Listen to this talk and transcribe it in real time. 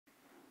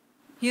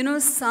You know,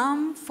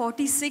 Psalm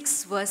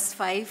 46 verse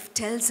 5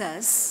 tells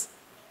us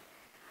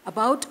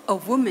about a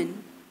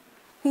woman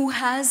who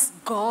has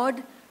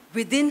God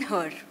within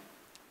her.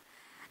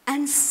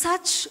 And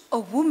such a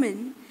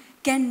woman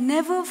can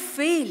never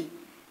fail,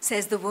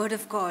 says the word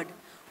of God.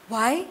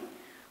 Why?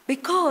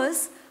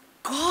 Because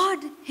God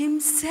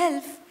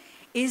himself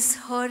is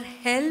her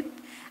help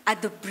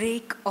at the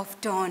break of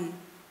dawn.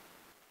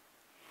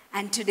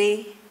 And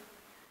today,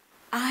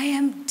 I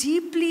am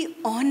deeply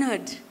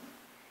honored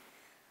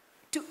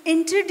to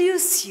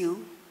introduce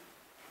you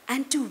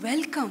and to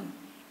welcome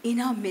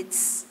in our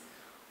midst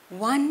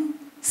one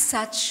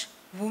such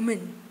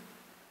woman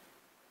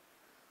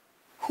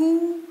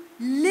who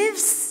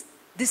lives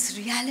this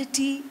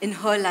reality in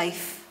her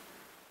life.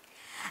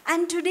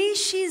 And today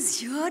she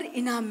is here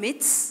in our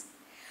midst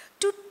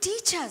to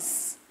teach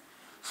us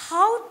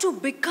how to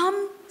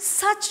become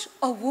such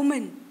a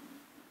woman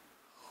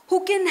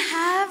who can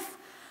have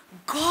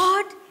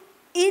God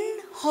in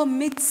her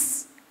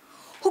midst,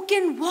 who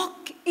can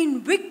walk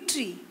in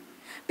victory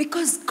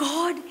because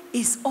God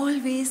is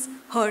always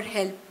her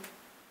help.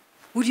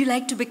 Would you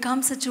like to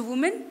become such a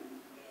woman?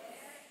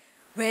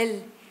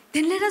 Well,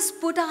 then let us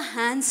put our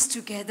hands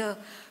together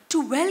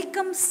to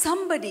welcome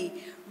somebody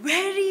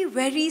very,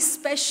 very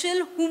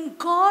special whom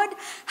God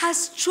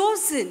has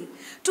chosen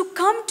to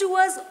come to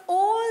us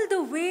all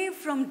the way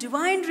from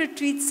Divine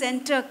Retreat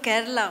Center,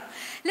 Kerala.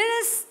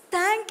 Let us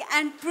thank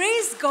and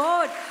praise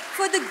God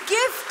for the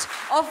gift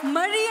of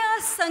Maria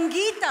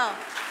Sangeetha,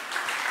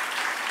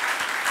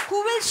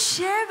 who will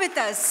share with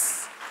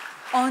us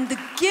on the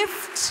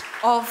gift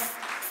of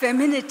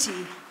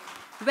femininity.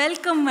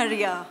 Welcome,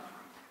 Maria.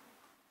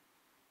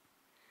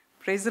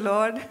 Praise the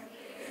Lord.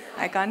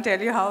 I can't tell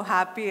you how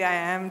happy I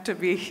am to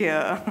be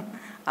here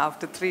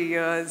after 3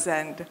 years.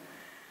 And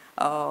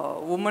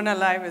Woman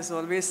Alive is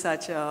always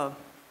such a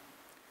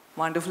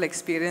wonderful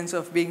experience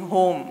of being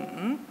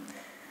home,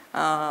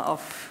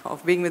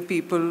 of being with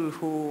people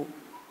who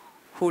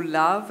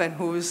love and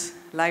whose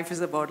life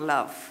is about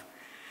love.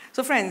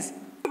 So friends,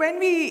 when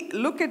we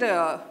look at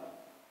a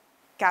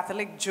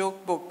Catholic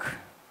joke book,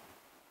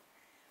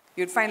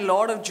 you'd find a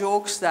lot of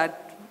jokes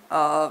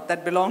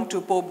that belong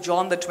to Pope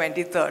John the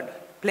 23rd.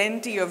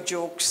 Plenty of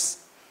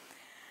jokes.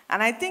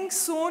 And I think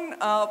soon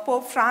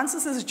Pope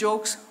Francis's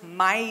jokes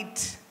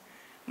might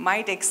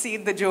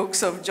exceed the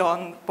jokes of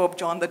Pope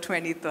John the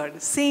 23rd.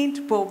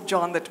 Saint Pope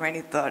John the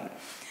 23rd.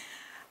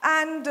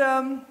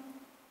 And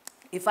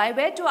if I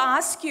were to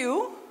ask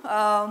you,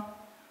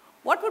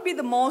 what would be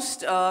the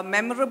most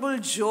memorable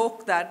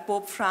joke that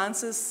Pope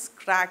Francis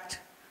cracked?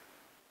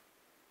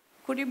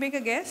 Could you make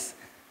a guess?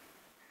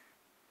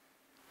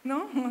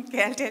 No?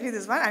 Okay, I'll tell you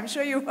this one. I'm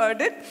sure you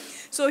heard it.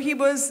 So he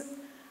was,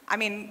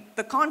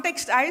 the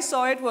context I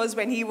saw it was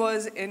when he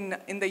was in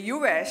the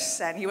US,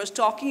 and he was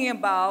talking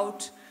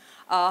about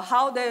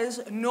how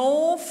there's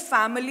no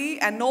family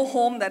and no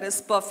home that is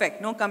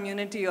perfect, no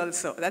community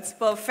also that's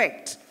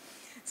perfect.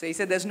 So he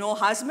said there's no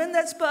husband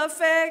that's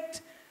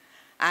perfect,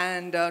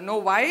 and no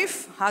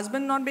wife,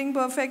 husband not being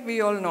perfect,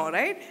 we all know,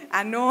 right?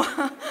 And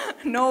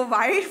no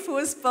wife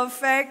who's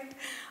perfect.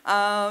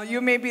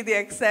 You may be the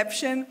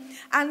exception.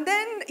 And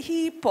then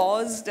he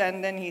paused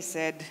and then he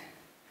said,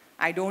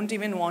 I don't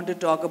even want to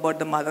talk about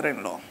the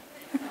mother-in-law.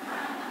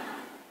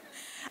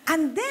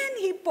 And then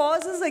he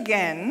pauses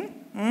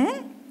again.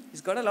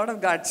 He's got a lot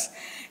of guts.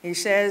 He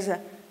says,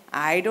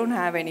 I don't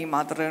have any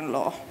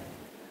mother-in-law.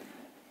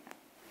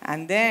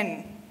 And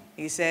then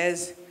he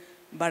says,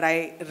 but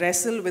I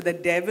wrestle with the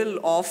devil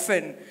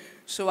often,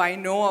 so I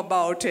know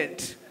about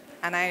it.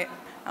 And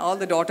all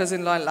the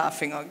daughters-in-law are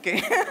laughing,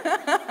 okay?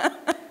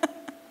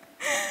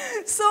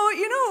 So,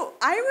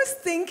 I was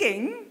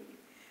thinking,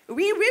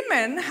 we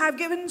women have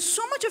given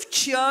so much of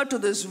cheer to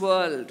this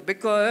world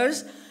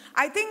because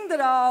I think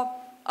there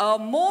are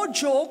more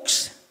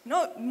jokes,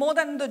 more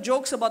than the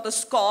jokes about the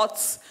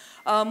Scots,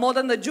 more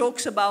than the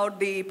jokes about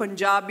the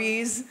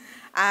Punjabis,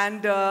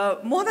 and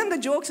more than the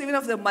jokes even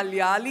of the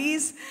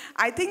Malayalis.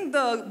 I think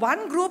the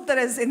one group that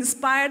has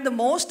inspired the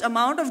most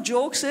amount of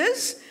jokes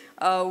is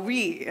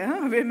we,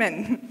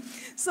 women.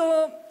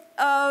 So,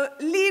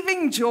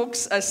 leaving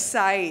jokes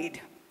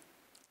aside,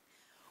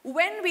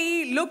 when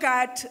we look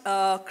at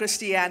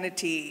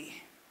Christianity,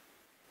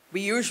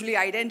 we usually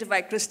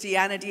identify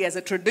Christianity as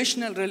a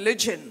traditional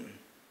religion.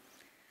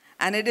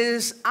 And it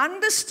is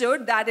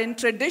understood that in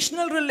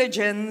traditional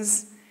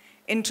religions,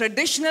 in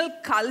traditional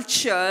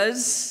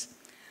cultures,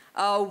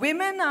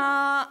 women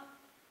are,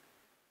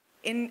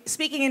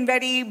 speaking in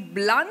very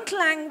blunt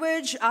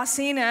language, are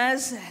seen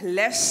as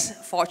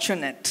less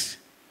fortunate.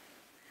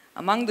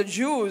 Among the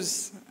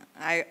Jews,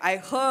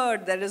 I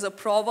heard there is a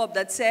proverb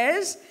that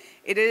says,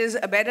 it is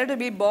better to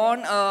be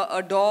born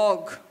a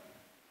dog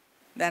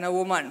than a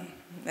woman.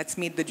 Let's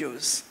meet the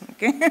Jews,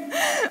 okay?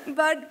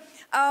 But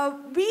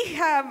we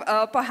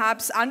have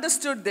perhaps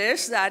understood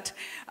this, that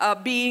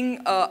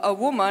being a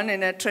woman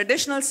in a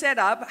traditional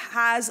setup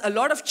has a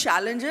lot of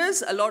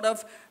challenges, a lot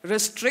of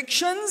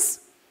restrictions,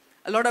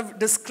 a lot of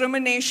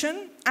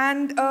discrimination.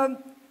 And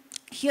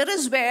here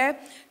is where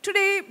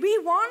today we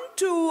want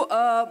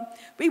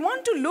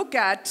to look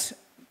at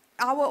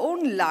our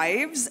own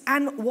lives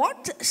and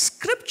what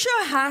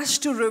Scripture has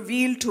to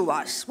reveal to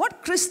us,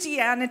 what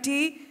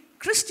Christianity,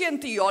 Christian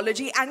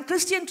theology, and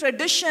Christian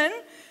tradition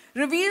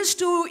reveals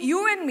to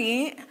you and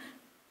me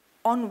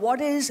on what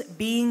is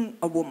being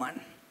a woman.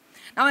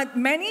 Now, at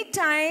many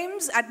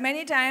times,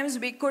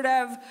 we could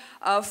have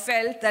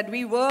felt that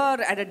we were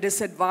at a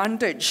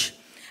disadvantage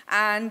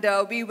and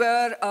we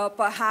were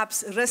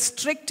perhaps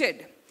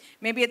restricted.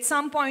 Maybe at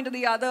some point or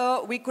the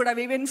other, we could have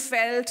even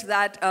felt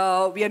that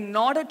we are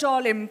not at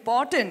all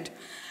important.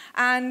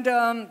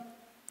 And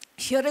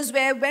here is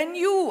where when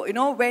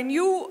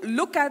you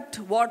look at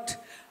what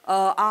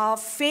our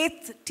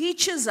faith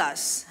teaches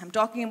us, I'm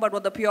talking about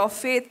what the pure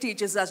faith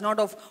teaches us, not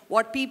of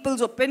what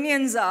people's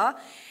opinions are,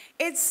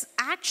 it's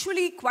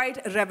actually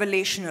quite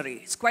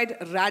revelationary. It's quite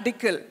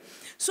radical.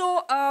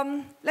 So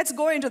let's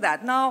go into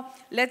that. Now,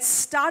 let's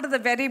start at the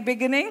very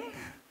beginning.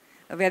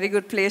 A very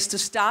good place to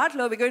start.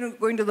 We're going to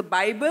go into the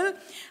Bible.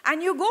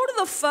 And you go to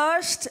the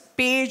first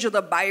page of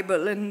the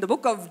Bible in the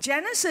book of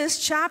Genesis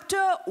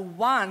chapter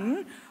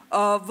 1,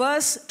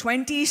 verse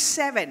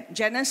 27.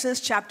 Genesis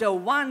chapter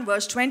 1,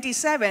 verse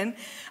 27.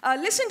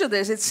 Listen to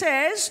this. It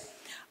says,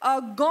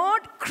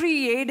 God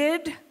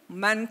created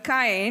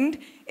mankind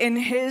in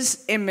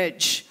his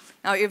image.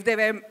 Now, if there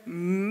were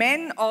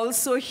men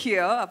also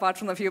here, apart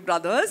from a few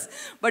brothers,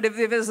 but if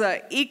there was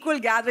an equal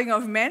gathering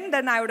of men,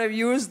 then I would have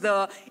used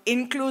the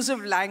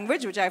inclusive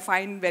language, which I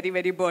find very,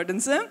 very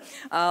burdensome.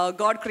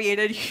 God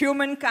created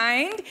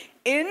humankind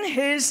in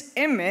his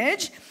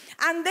image.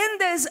 And then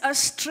there's a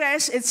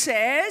stress. It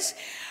says,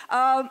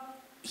 in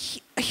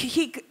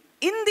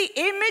the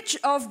image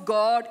of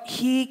God,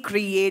 he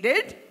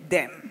created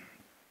them.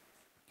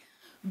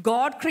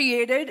 God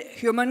created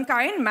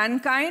humankind,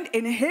 mankind,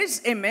 in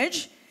his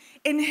image.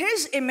 In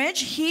his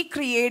image, he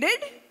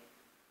created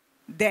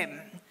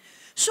them.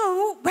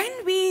 So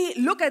when we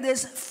look at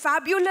this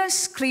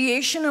fabulous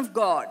creation of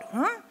God,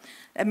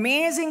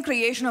 amazing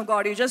creation of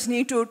God, you just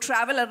need to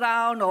travel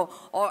around or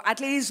at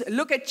least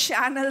look at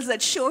channels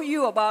that show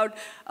you about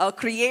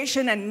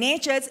creation and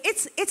nature.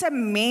 It's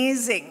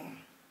amazing.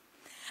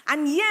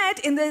 And yet,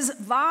 in this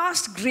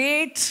vast,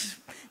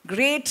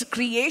 great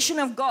creation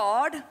of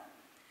God,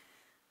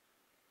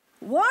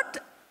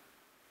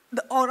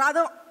 or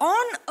rather,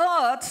 on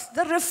earth,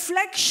 the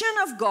reflection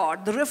of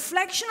God, the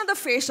reflection of the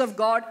face of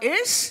God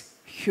is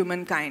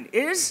humankind,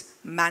 is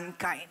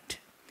mankind.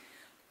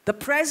 The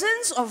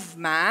presence of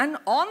man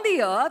on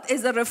the earth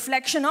is the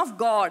reflection of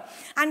God.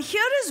 And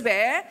here is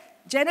where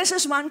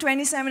Genesis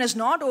 1:27 is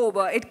not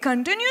over. It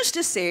continues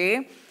to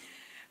say,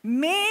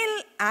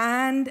 male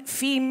and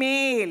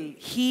female,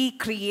 he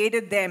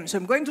created them. So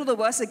I'm going through the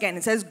verse again.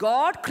 It says,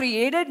 God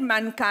created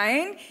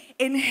mankind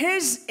in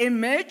his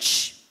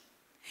image.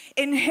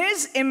 In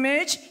his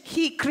image,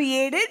 he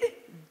created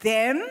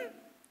them.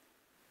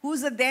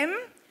 Who's the them?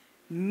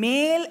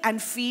 Male and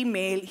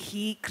female,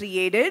 he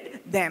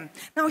created them.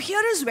 Now,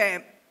 here is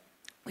where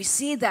we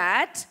see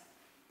that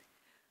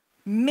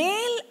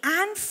male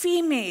and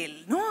female,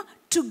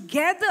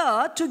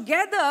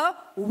 together,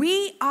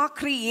 we are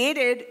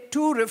created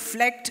to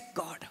reflect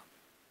God.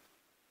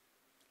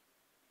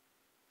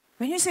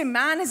 When you say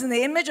man is in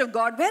the image of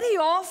God, very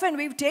often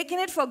we've taken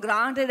it for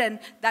granted and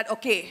that,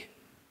 okay,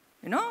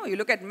 you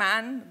look at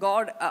man,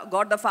 God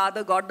the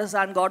Father, God the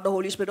Son, God the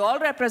Holy Spirit, all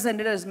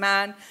represented as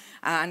man.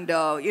 And,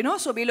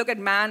 so we look at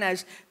man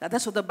as,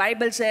 that's what the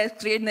Bible says,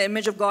 created in the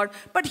image of God.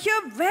 But here,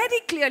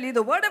 very clearly,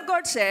 the Word of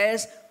God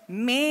says,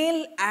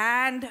 male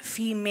and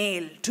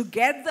female.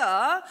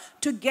 Together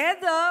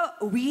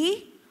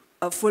we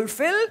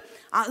fulfill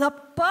the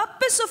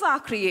purpose of our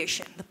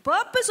creation. The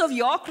purpose of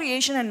your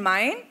creation and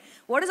mine.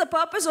 What is the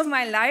purpose of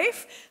my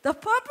life? The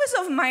purpose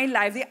of my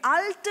life, the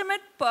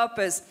ultimate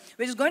purpose,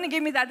 which is going to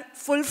give me that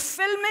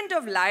fulfillment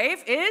of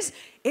life, is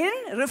in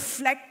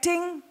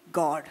reflecting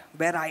God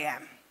where I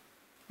am,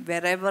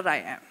 wherever I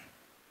am.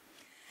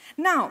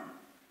 Now,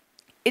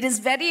 it is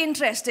very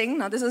interesting.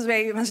 Now, this is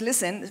where you must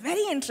listen. It's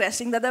very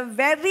interesting that the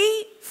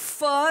very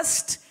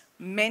first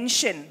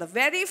mention, the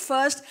very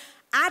first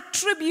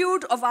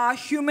attribute of our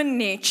human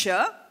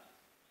nature,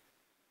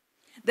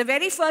 the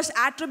very first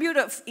attribute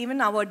of even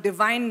our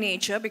divine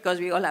nature, because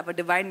we all have a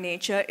divine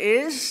nature,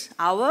 is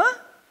our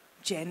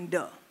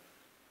gender.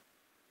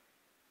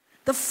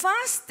 The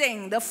first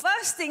thing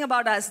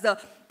about us, the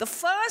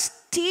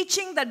first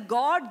teaching that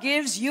God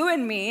gives you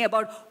and me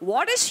about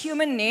what is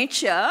human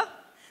nature,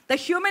 the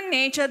human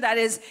nature that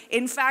is,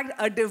 in fact,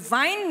 a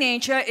divine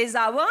nature, is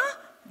our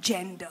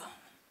gender.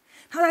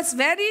 Now,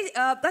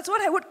 that's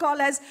what I would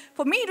call as,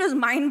 for me, it was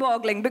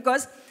mind-boggling,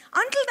 because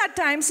until that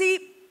time,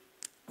 see,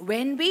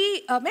 when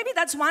we, maybe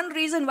that's one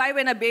reason why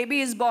when a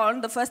baby is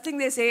born, the first thing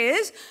they say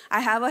is,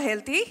 I have a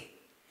healthy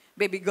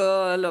baby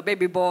girl or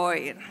baby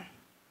boy.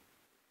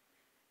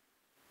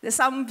 There's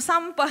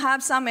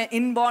perhaps some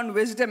inborn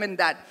wisdom in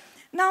that.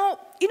 Now,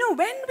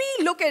 when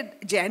we look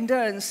at gender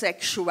and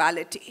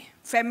sexuality,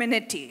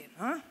 femininity,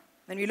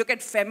 when we look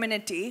at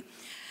femininity,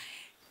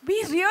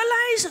 we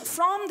realize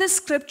from this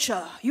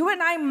scripture, you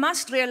and I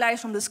must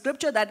realize from the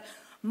scripture that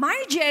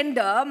my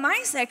gender,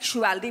 my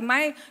sexuality,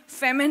 my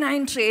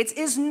feminine traits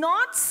is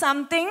not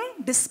something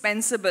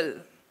dispensable.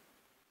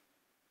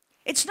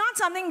 It's not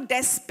something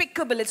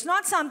despicable. It's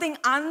not something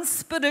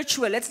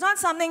unspiritual. It's not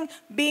something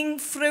being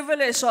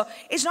frivolous, or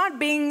it's not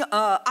being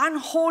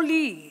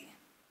unholy.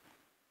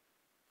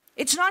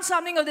 It's not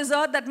something of this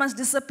earth that must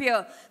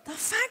disappear. The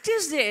fact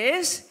is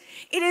this,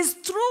 it is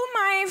through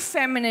my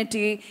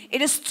femininity,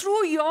 it is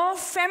through your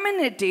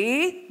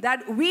femininity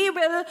that we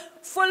will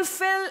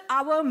fulfill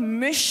our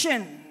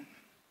mission.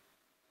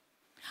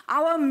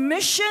 Our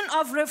mission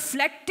of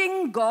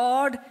reflecting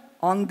God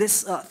on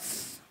this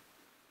earth.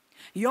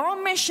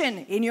 Your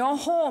mission in your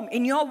home,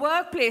 in your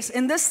workplace,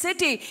 in this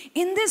city,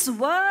 in this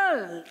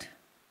world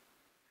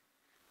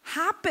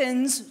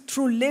happens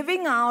through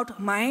living out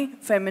my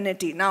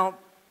femininity. Now,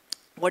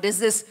 what is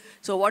this?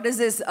 So what is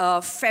this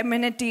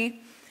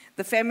femininity?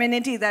 The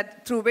femininity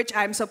that through which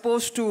I'm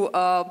supposed to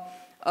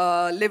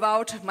live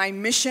out my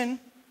mission.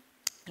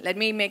 Let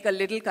me make a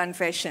little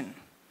confession.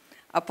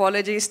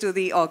 Apologies to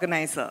the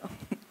organizer.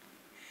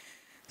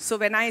 So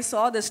when I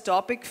saw this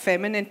topic,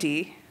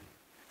 femininity,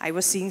 I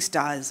was seeing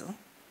stars.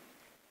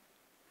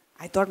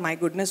 I thought, my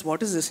goodness,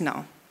 what is this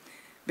now?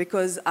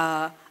 Because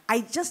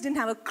I just didn't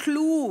have a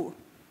clue.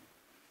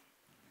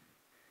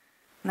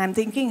 And I'm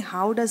thinking,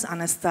 how does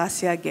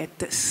Anastasia get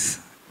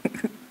this?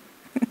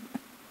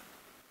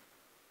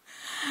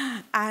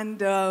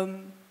 And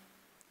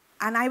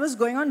I was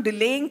going on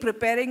delaying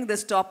preparing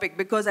this topic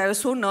because I was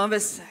so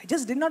nervous. I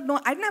just did not know.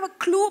 I didn't have a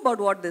clue about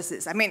what this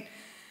is. I mean,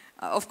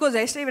 of course,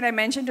 yesterday when I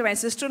mentioned to my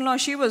sister-in-law,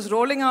 she was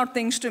rolling out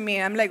things to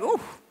me. I'm like, oh,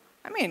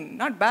 I mean,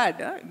 not bad.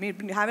 Huh? I mean,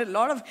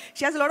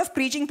 she has a lot of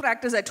preaching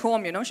practice at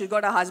home, you know. She's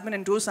got a husband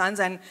and 2 sons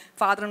and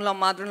father-in-law,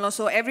 mother-in-law.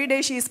 So every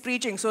day she's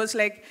preaching. So it's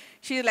like,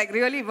 she's like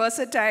really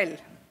versatile.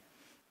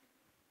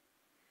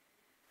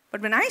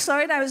 But when I saw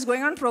it, I was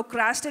going on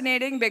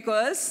procrastinating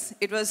because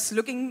it was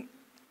looking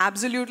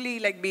absolutely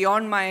like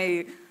beyond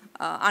my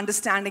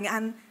understanding.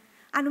 And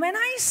when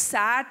I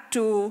sat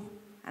to,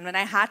 and when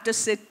I had to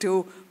sit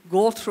to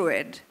go through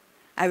it,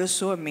 I was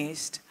so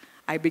amazed.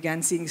 I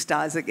began seeing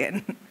stars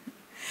again.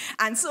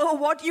 And so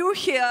what you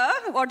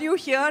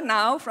hear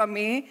now from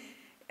me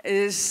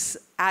is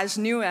as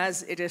new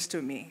as it is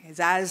to me. It's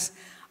as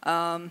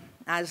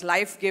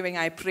life-giving,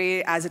 I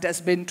pray, as it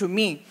has been to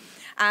me.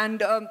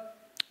 And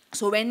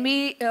so when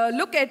we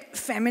look at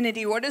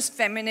femininity, what is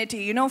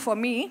femininity? You know, for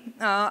me,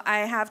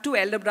 I have 2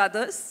 elder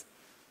brothers.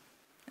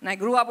 And I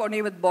grew up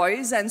only with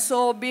boys. And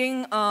so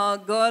being a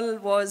girl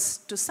was,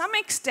 to some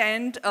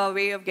extent, a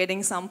way of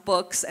getting some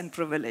perks and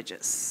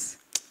privileges.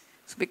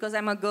 So because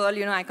I'm a girl,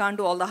 you know, I can't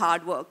do all the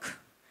hard work.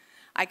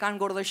 I can't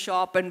go to the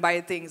shop and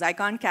buy things. I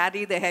can't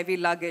carry the heavy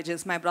luggage.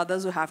 It's my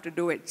brothers who have to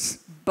do it.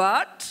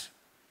 But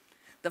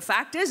the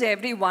fact is,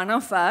 every one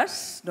of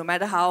us, no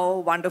matter how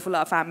wonderful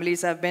our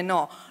families have been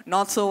or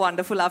not so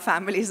wonderful our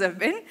families have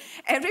been,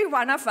 every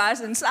one of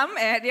us, in some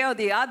area or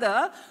the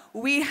other,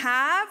 we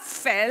have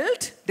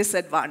felt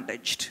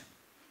disadvantaged.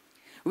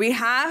 We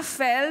have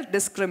felt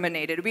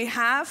discriminated. We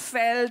have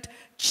felt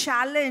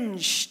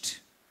challenged.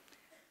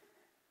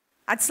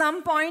 At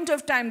some point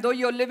of time, though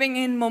you're living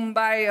in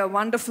Mumbai, a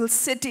wonderful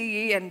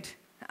city, and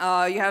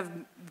you have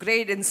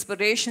great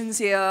inspirations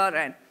here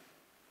and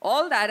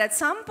all that, at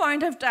some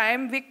point of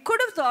time, we could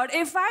have thought,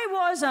 if I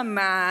was a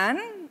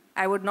man,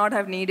 I would not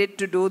have needed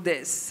to do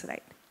this,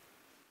 right?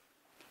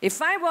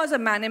 If I was a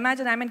man,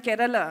 imagine I'm in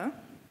Kerala.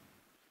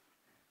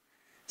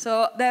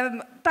 So there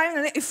were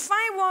times, if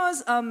I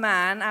was a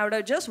man, I would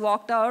have just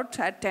walked out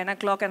at 10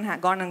 o'clock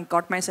and gone and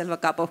got myself a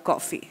cup of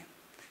coffee.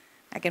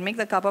 I can make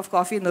the cup of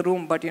coffee in the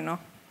room, but you know.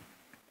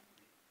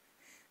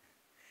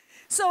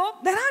 So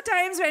there are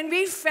times when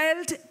we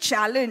felt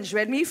challenged,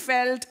 when we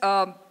felt,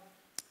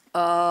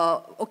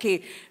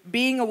 okay,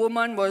 being a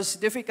woman was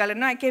difficult.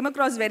 And I came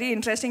across a very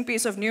interesting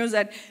piece of news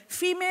that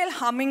female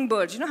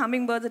hummingbirds, you know,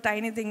 hummingbirds, a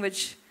tiny thing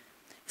which,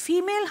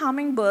 female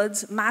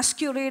hummingbirds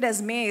masquerade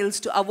as males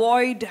to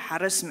avoid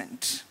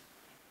harassment.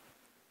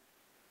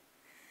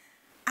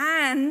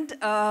 And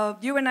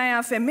you and I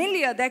are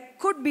familiar, there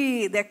could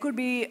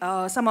be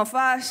some of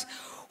us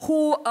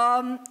who,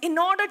 in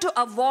order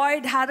to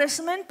avoid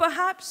harassment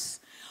perhaps,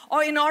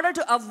 or in order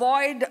to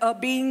avoid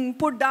being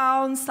put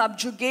down,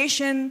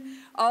 subjugation,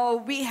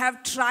 we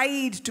have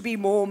tried to be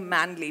more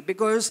manly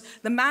because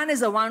the man is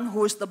the one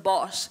who is the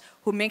boss,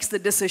 who makes the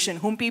decision,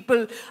 whom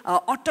people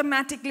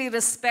automatically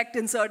respect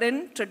in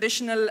certain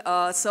traditional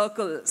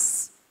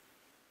circles.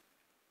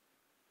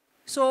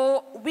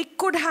 So we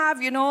could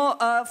have, you know,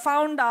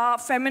 found our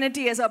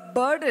femininity as a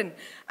burden.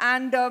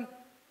 And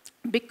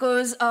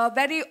because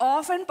very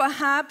often,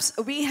 perhaps,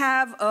 we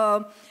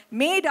have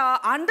made our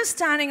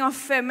understanding of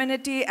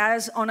femininity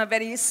as on a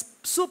very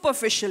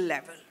superficial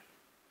level.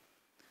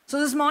 So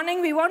this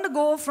morning, we want to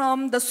go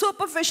from the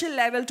superficial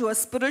level to a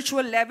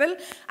spiritual level.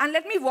 And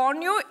let me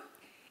warn you,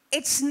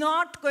 it's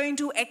not going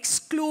to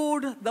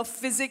exclude the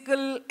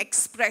physical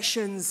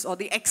expressions or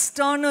the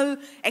external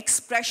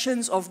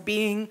expressions of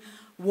being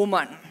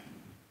woman.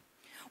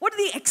 What are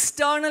the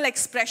external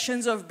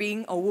expressions of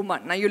being a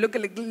woman? Now you look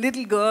at a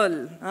little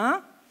girl,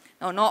 huh?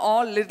 Now, not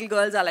all little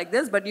girls are like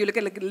this, but you look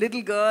at like a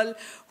little girl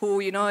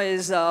who,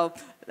 is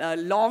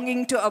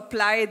longing to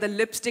apply the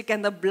lipstick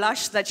and the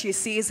blush that she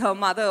sees her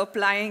mother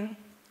applying.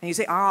 And you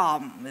say,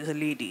 there's a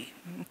lady.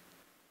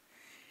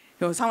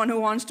 Someone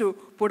who wants to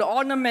put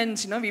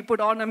ornaments, we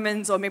put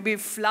ornaments or maybe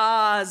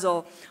flowers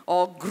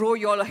or grow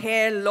your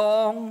hair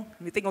long.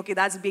 We think, okay,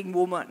 that's being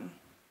woman.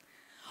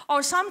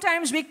 Or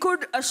sometimes we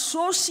could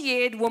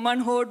associate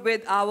womanhood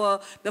with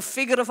the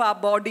figure of our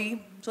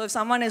body. So if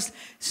someone is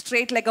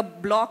straight like a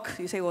block,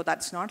 you say, oh,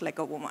 that's not like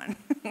a woman.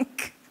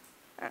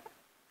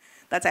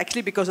 That's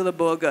actually because of the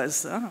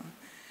burgers.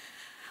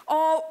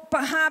 Or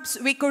perhaps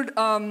we could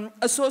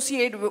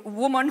associate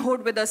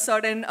womanhood with a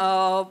certain,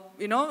 a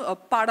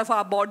part of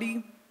our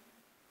body.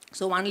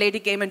 So one lady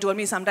came and told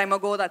me some time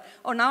ago that,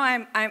 oh, now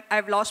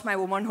I've lost my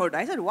womanhood.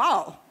 I said,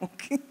 wow,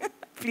 okay.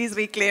 Please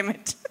reclaim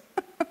it.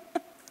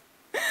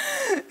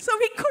 So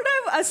we could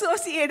have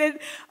associated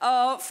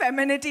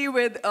femininity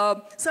with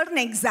certain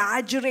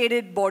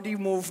exaggerated body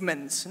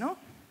movements,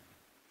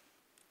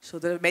 So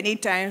there are many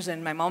times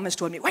when my mom has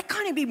told me, why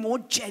can't you be more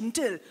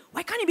gentle?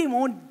 Why can't you be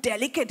more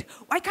delicate?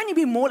 Why can't you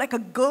be more like a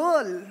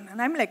girl? And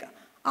I'm like,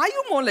 are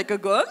you more like a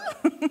girl?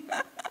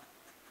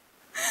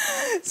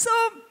 So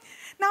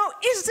now,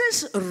 is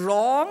this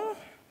wrong?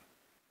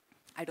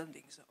 I don't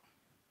think so.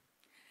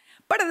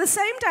 But at the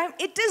same time,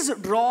 it is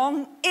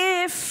wrong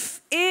if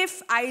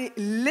I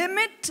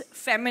limit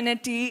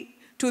femininity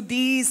to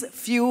these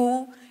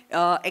few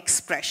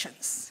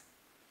expressions.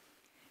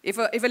 If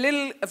a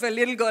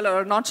little girl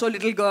or a not so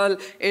little girl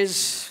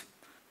is,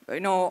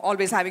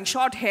 always having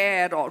short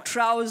hair or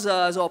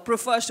trousers or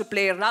prefers to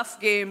play rough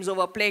games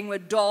over playing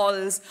with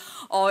dolls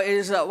or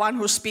is one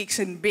who speaks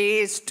in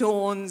bass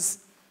tones,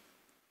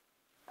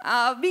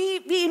 we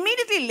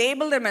immediately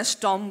label them as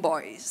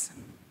tomboys.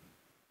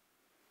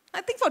 I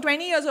think for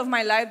 20 years of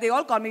my life, they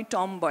all call me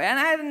tomboy. And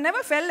I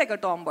never felt like a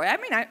tomboy.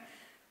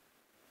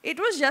 It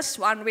was just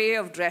one way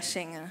of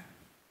dressing.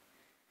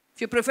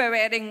 If you prefer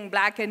wearing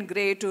black and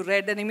gray to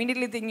red, then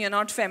immediately think you're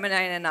not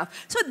feminine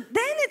enough. So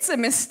then it's a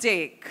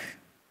mistake.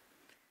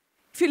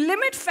 If you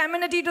limit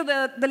femininity to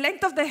the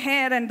length of the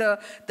hair and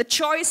the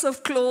choice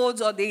of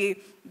clothes or the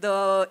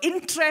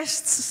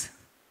interests,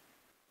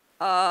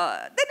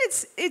 then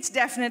it's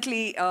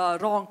definitely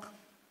wrong.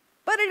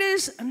 But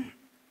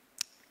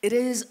it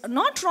is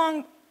not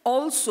wrong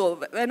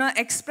also.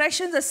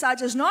 Expressions as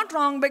such is not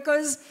wrong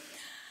because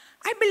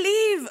I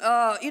believe,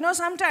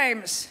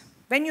 sometimes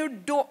when you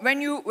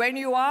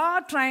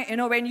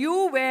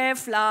wear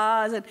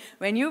flowers and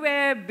when you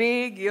wear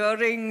big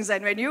earrings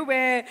and when you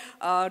wear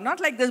not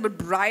like this but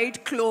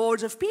bright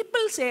clothes, if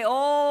people say,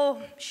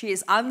 oh, she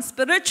is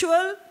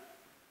unspiritual,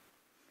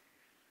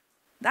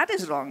 that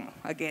is wrong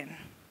again.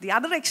 The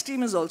other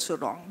extreme is also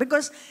wrong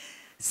because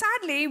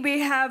sadly, we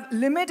have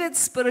limited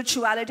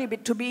spirituality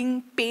to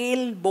being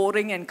pale,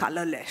 boring, and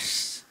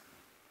colorless.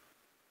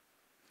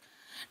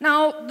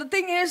 Now, the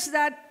thing is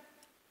that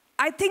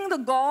I think the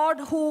God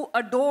who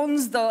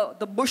adorns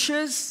the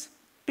bushes,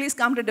 please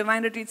come to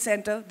Divine Retreat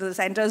Center. The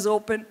center is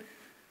open.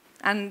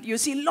 And you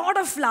see a lot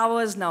of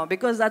flowers now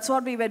because that's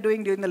what we were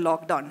doing during the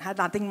lockdown. Had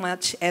nothing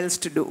much else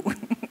to do.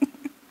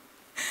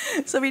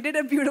 So we did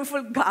a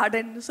beautiful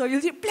garden. So you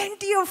see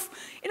plenty of,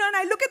 and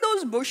I look at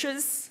those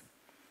bushes.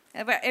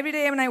 Every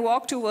day when I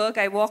walk to work,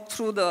 I walk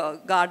through the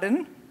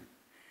garden.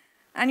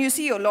 And you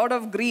see a lot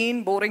of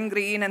green, boring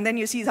green, and then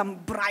you see some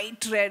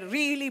bright red,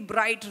 really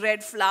bright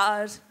red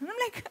flowers. And I'm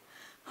like,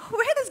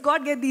 where does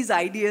God get these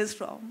ideas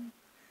from?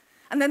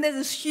 And then there's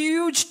this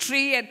huge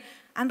tree,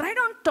 and right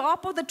on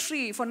top of the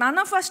tree, for none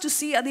of us to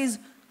see, are these,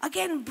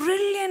 again,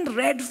 brilliant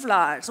red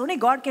flowers. Only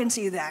God can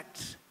see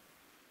that.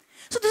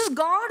 So this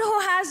God who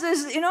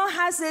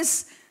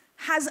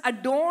has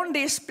adorned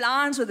these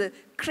plants with the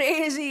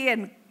crazy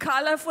and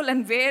colorful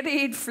and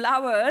varied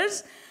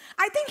flowers,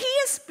 I think He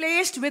has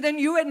placed within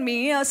you and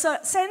me a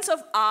sense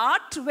of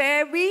art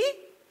where we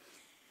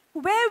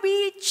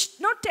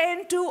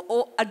tend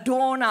to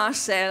adorn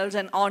ourselves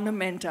and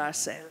ornament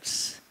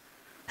ourselves.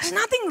 There's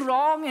nothing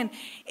wrong and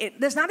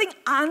there's nothing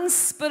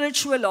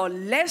unspiritual or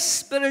less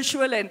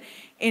spiritual in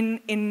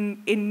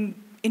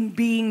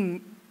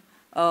being,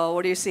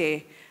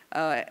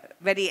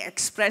 very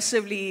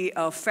expressively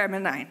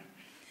feminine.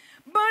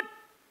 But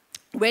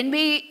when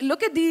we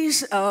look at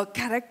these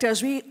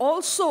characters, we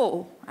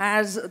also,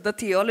 as the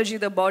theology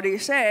of the body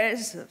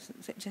says,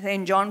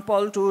 St. John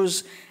Paul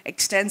II's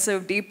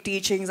extensive, deep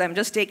teachings, I'm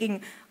just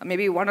taking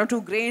maybe 1 or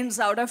 2 grains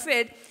out of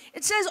it,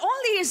 it says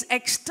all these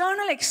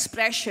external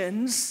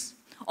expressions,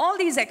 all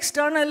these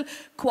external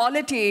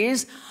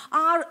qualities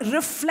are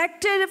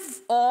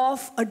reflective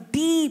of a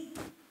deep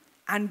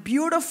and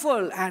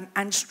beautiful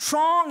and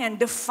strong and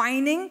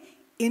defining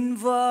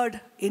inward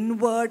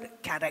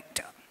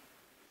character.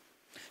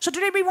 So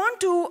today we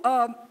want to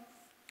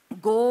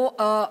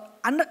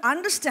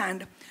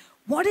understand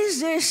what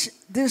is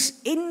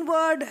this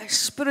inward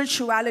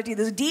spirituality,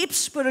 this deep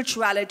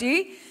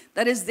spirituality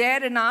that is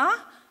there in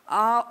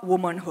our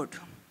womanhood.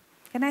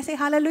 Can I say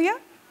hallelujah?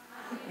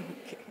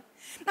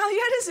 Now,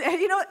 here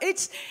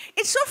is,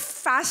 it's so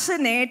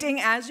fascinating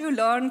as you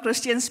learn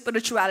Christian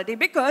spirituality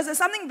because there's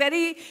something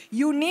very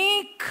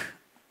unique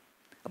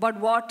about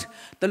what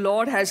the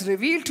Lord has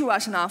revealed to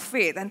us in our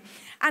faith.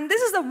 And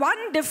this is the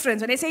one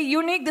difference. When I say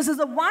unique, this is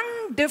the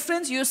one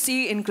difference you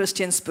see in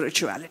Christian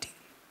spirituality.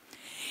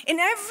 In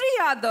every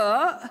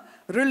other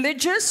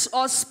religious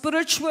or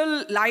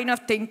spiritual line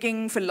of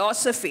thinking,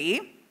 philosophy,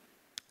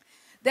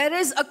 there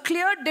is a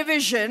clear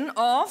division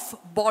of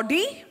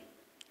body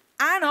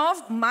and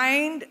of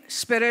mind,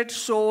 spirit,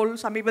 soul.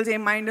 Some people say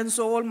mind and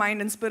soul,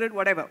 mind and spirit,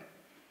 whatever.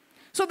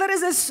 So there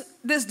is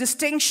this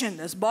distinction.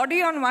 There's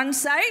body on one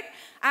side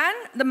and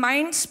the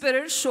mind,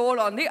 spirit, soul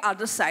on the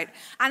other side.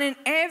 And in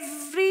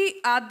every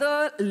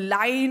other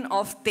line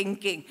of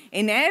thinking,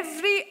 in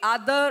every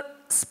other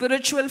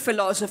spiritual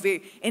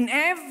philosophy, in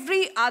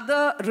every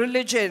other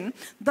religion,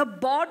 the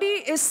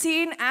body is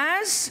seen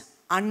as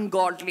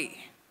ungodly.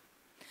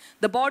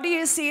 The body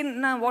is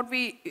seen, what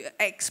we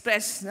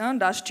express,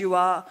 dust you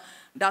are,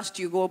 dust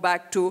you go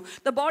back to.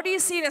 The body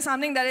is seen as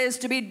something that is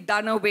to be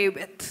done away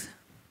with.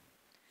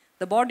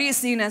 The body is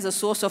seen as a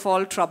source of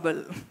all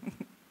trouble.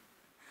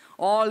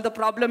 All the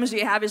problems we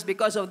have is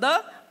because of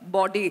the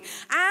body.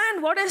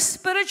 And what is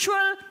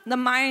spiritual? The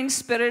mind,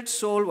 spirit,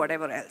 soul,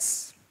 whatever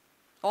else.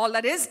 All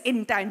that is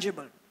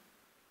intangible.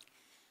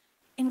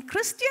 In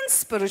Christian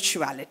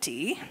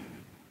spirituality,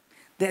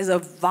 there's a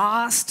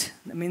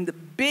the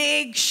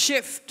big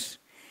shift.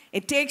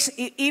 It takes,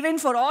 even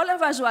for all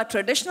of us who are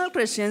traditional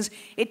Christians,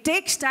 it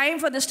takes time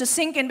for this to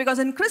sink in because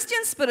in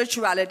Christian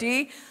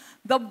spirituality,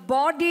 the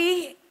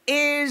body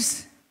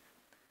is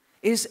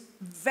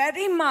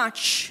very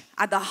much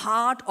at the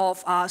heart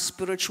of our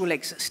spiritual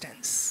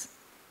existence.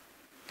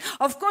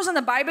 Of course, in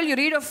the Bible, you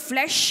read of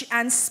flesh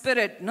and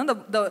spirit,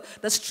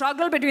 the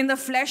struggle between the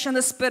flesh and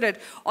the spirit,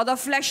 or the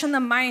flesh and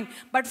the mind.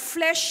 But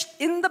flesh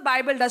in the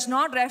Bible does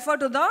not refer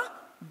to the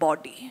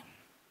body.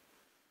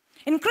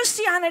 In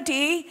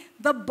Christianity,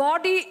 the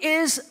body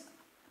is,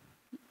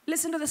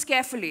 listen to this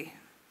carefully,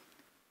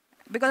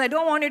 because I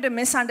don't want you to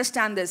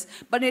misunderstand this,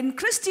 but in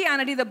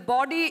Christianity, the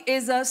body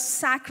is a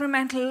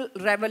sacramental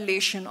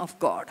revelation of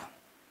God.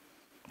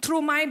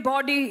 Through my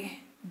body,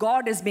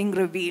 God is being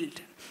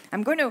revealed.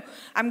 I'm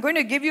going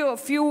to give you a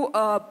few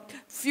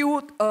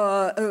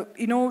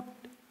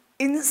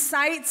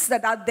insights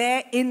that are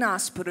there in our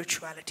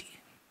spirituality.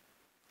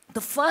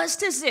 The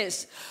first is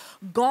this: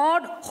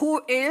 God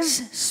who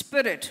is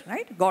spirit,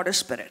 right? God is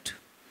spirit.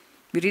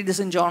 We read this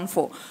in John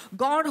 4.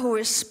 God who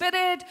is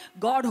spirit,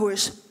 God who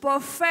is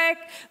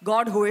perfect,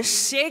 God who is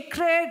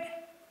sacred,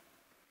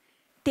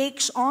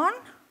 takes on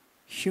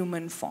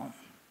human form.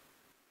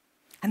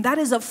 And that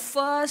is a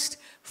first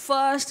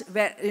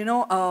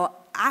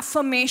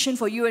affirmation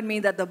for you and me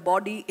that the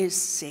body is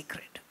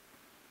sacred.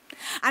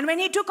 And when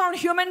he took on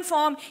human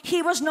form,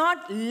 he was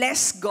not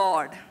less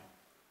God.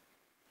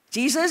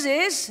 Jesus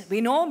is,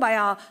 we know by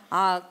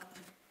our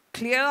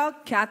clear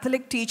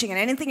Catholic teaching, and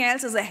anything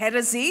else is a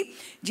heresy,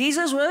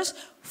 Jesus was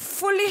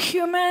fully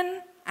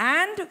human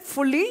and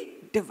fully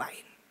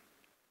divine.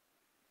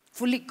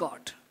 Fully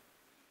God.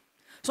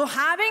 So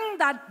having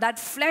that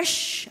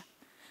flesh,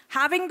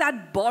 having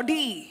that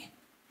body,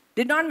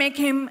 did not make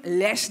him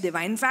less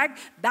divine. In fact,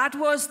 that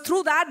was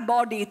through that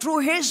body, through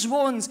his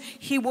wounds,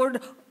 he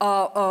would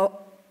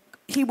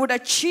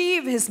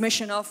achieve his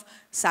mission of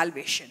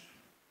salvation.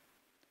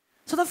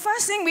 So the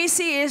first thing we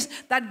see is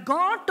that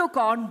God took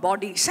on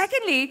body.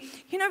 Secondly,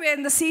 we're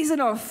in the season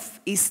of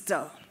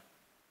Easter.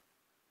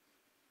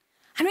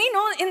 And we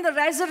know in the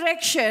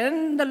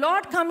resurrection, the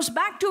Lord comes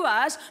back to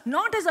us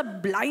not as a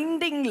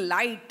blinding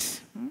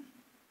light.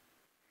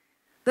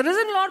 The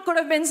risen Lord could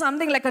have been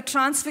something like a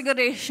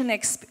transfiguration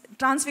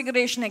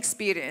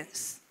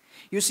experience.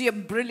 You see a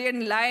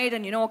brilliant light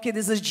and okay,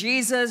 this is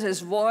Jesus,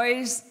 his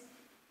voice.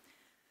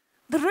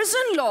 The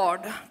risen Lord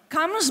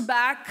comes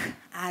back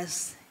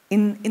as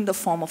in the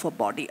form of a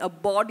body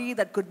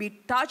that could be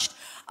touched,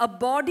 a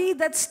body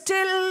that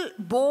still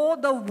bore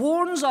the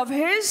wounds of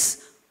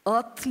his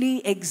earthly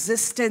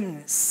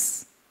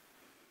existence.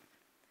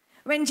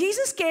 When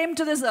Jesus came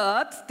to this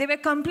earth, they were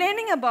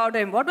complaining about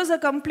him. What was the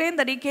complaint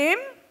that he came?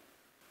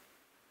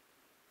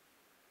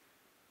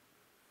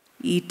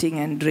 Eating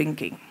and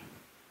drinking.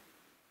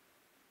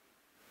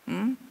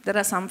 There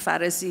are some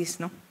Pharisees,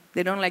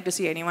 they don't like to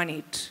see anyone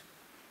eat.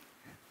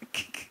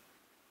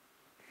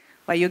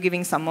 Why are you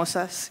giving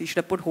samosas? You should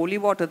have put holy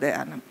water there,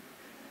 Anna.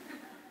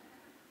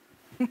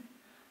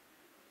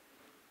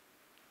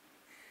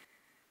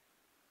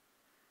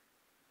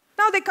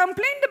 Now they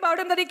complained about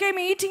him that he came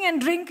eating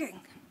and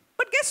drinking.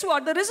 But guess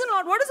what? The risen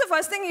Lord, what is the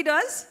first thing he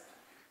does?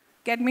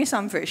 Get me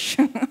some fish.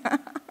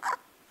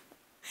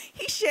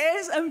 He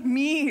shares a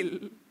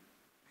meal.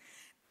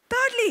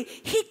 Thirdly,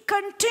 he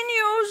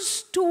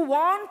continues to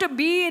want to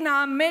be in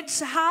our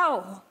midst.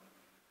 How?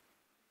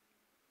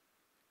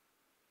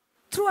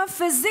 Through a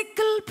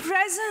physical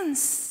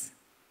presence.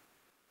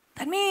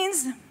 That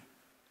means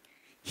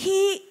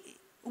he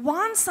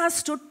wants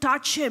us to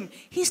touch him.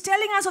 He's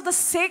telling us of the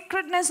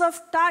sacredness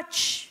of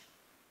touch.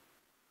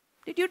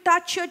 Did you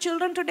touch your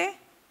children today?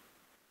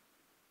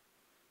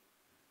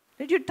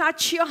 Did you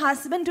touch your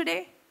husband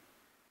today?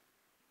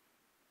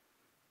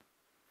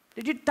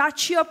 Did you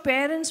touch your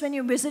parents when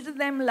you visited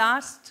them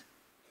last?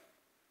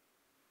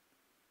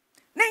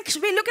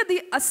 Next, we look at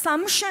the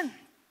assumption.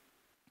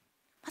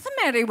 Mother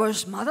Mary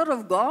was Mother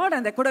of God,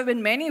 and there could have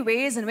been many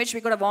ways in which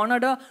we could have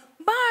honored her.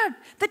 But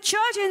the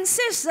church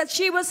insists that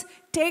she was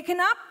taken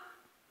up,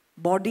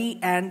 body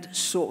and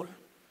soul.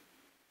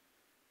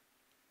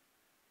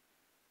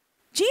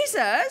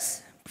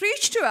 Jesus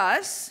preached to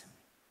us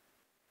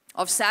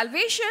of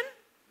salvation,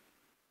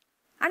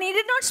 and he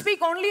did not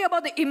speak only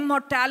about the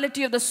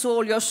immortality of the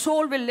soul. Your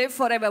soul will live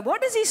forever. What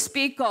does he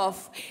speak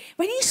of?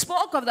 When he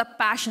spoke of the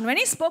passion, when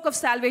he spoke of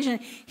salvation,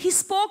 he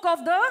spoke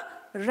of the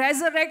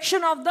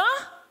resurrection of the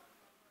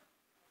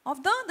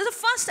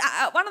first,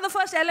 one of the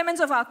first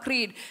elements of our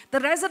creed, the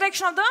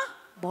resurrection of the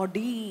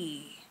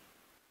body.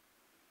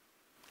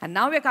 And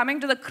now we're coming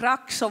to the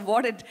crux of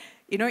what it,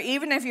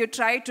 even if you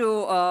try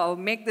to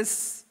make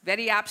this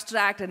very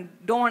abstract and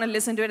don't want to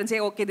listen to it and say,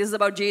 okay, this is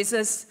about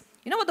Jesus.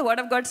 You know what the Word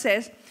of God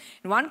says?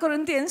 In 1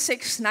 Corinthians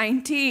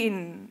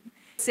 6:19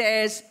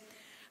 says,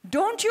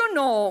 don't you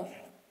know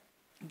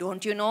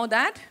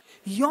that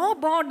your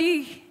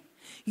body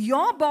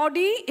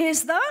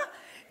is the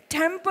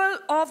temple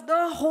of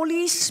the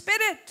Holy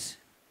Spirit?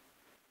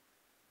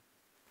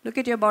 Look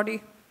at your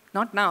body.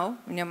 Not now,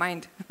 in your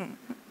mind.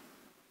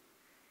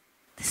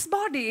 This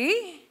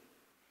body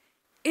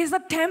is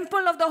the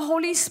temple of the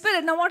Holy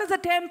Spirit. Now, what is the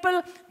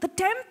temple? The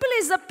temple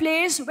is the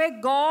place where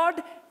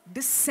God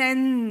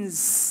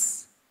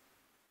descends.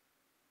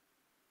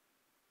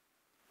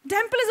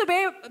 Temple is a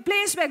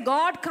place where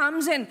God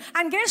comes in.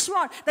 And guess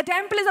what? The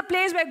temple is a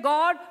place where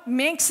God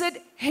makes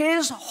it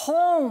his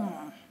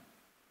home.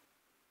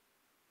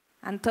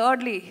 And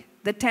thirdly,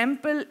 the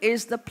temple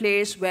is the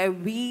place where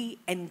we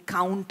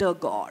encounter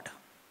God.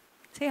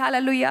 Say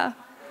hallelujah.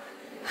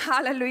 Hallelujah.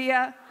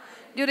 Hallelujah.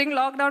 During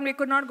lockdown, we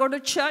could not go to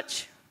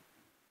church.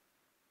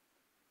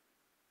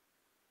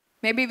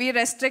 Maybe we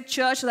restrict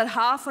church to that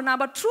half an hour,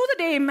 but through the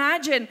day,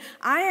 imagine,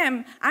 I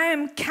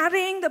am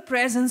carrying the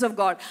presence of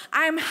God.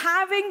 I am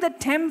having the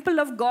temple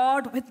of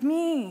God with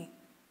me.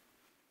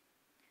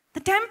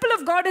 The temple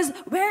of God is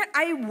where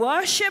I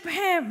worship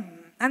Him.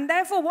 And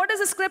therefore, what does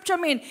the scripture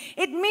mean?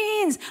 It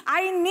means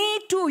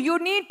you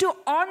need to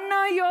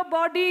honor your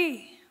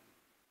body.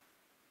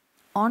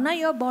 Honor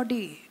your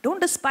body.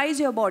 Don't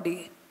despise your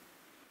body.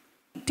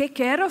 Take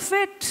care of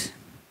it.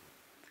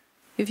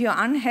 If you're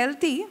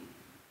unhealthy,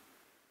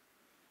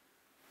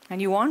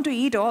 and you want to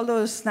eat all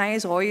those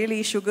nice,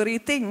 oily, sugary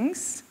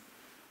things,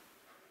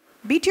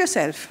 beat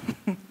yourself.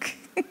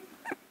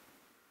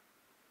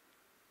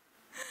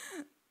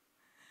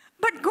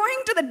 But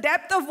going to the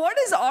depth of what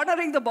is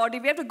honoring the body,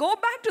 we have to go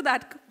back to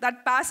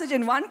that passage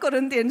in 1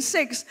 Corinthians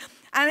 6.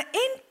 And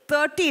in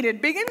 13,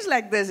 it begins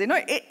like this.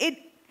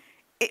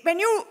 When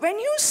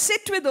you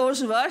sit with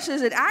those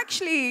verses, it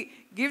actually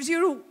gives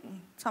you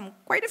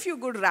quite a few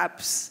good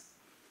raps.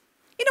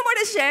 You know what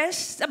it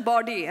says? The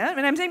body.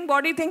 When I'm saying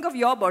body, think of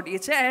your body.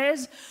 It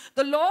says,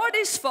 the Lord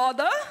is for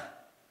the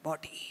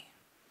body.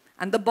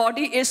 And the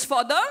body is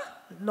for the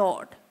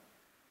Lord.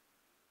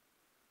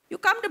 You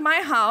come to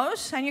my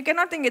house, and you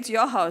cannot think it's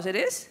your house. It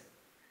is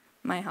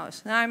my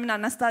house. Now I'm in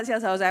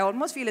Anastasia's house. I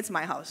almost feel it's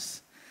my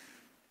house.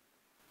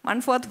 One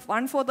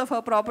fourth of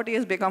her property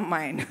has become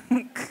mine.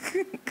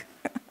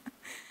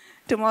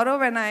 Tomorrow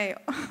when I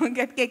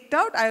get kicked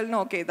out, I'll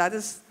know, okay,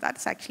 that's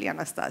actually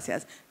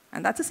Anastasia's.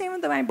 And that's the same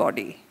with my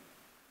body.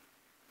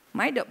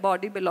 My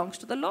body belongs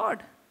to the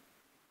Lord.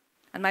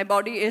 And my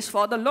body is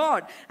for the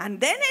Lord.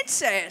 And then it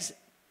says,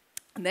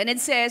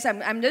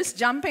 I'm just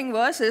jumping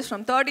verses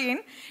from 13.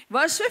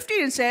 Verse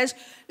 15 it says,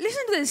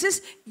 listen to this. It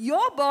says,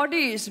 your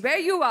bodies, where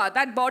you are,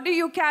 that body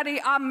you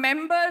carry, are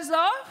members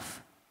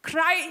of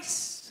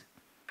Christ.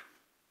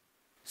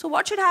 So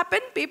what should happen?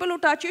 People who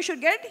touch you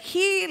should get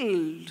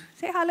healed.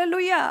 Say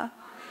hallelujah.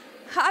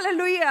 Hallelujah.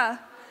 Hallelujah.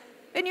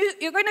 When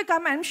you're going to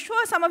come, I'm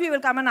sure some of you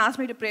will come and ask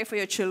me to pray for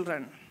your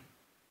children.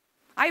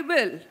 I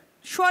will.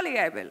 Surely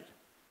I will.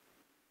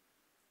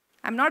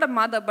 I'm not a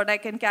mother, but I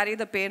can carry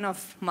the pain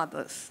of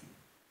mothers.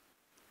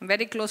 I'm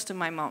very close to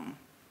my mom.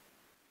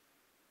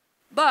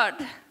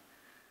 But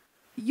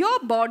your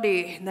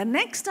body, the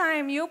next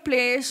time you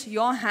place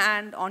your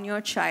hand on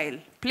your child,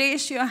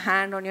 place your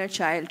hand on your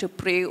child to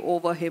pray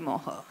over him or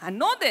her. And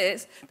know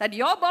this, that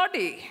your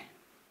body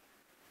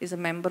is a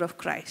member of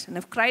Christ. And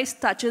if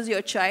Christ touches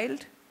your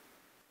child,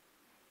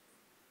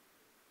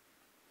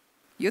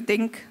 you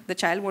think the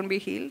child won't be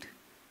healed?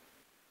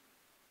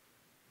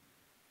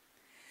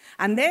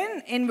 And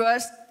then in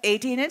verse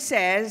 18 it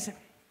says,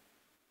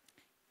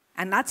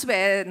 and that's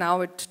where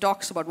now it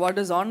talks about what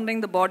is honoring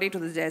the body to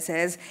the day. It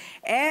says,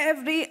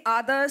 every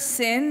other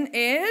sin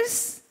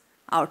is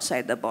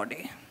outside the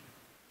body.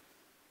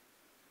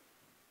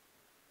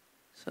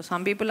 So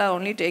some people are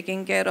only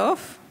taking care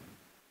of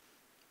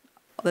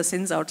the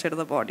sins outside of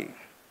the body.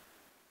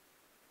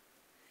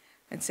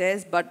 It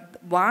says, but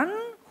one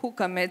who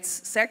commits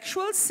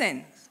sexual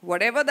sins,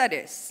 whatever that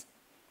is,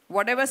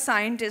 whatever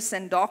scientists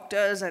and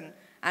doctors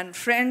and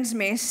friends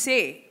may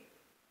say,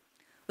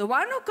 The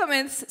one who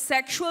commits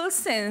sexual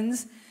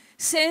sins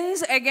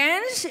sins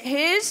against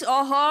his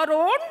or her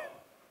own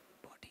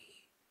body.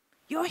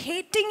 You're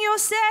hating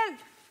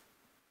yourself.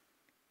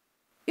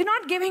 You're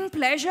not giving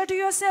pleasure to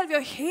yourself.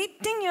 You're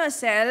hating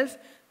yourself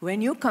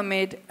when you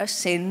commit a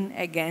sin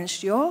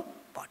against your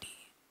body.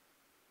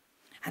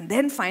 And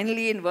then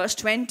finally in verse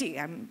 20,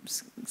 I'm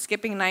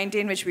skipping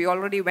 19, which we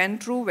already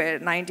went through, where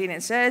 19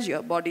 it says,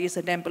 your body is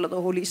the temple of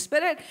the Holy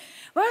Spirit.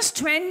 Verse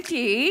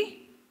 20,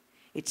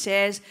 it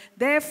says,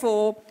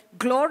 therefore,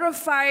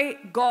 glorify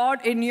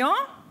God in your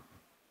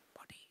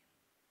body.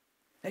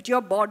 Let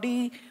your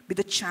body be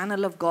the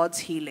channel of God's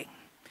healing.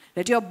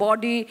 Let your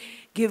body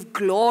give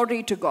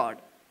glory to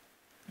God.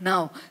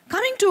 Now,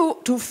 coming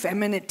to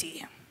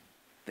femininity,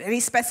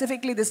 very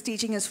specifically this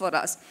teaching is for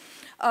us.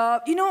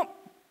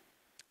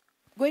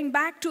 Going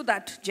back to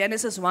that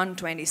Genesis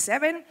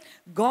 1:27,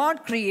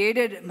 God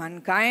created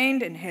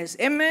mankind in his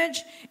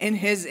image. In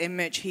his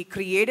image, he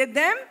created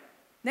them.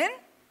 Then?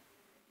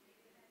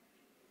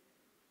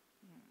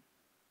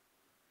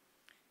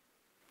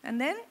 And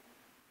then?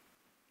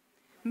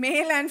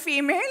 Male and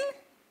female,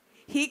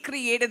 he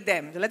created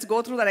them. So let's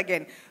go through that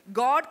again.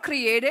 God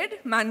created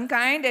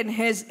mankind in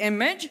his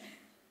image.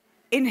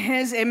 In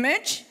his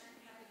image,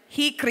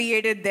 he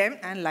created them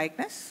and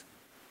likeness.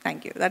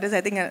 Thank you. That is,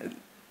 I think,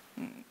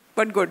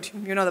 but good.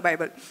 You know the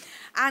Bible.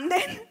 And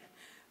then,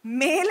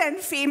 male and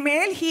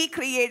female, he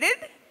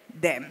created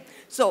them.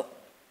 So,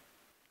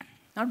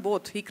 not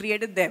both. He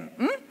created them.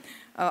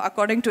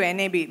 According to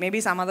NAB. Maybe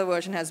some other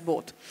version has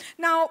both.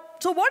 Now,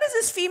 so what is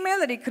this female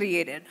that he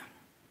created?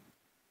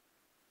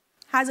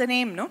 Has a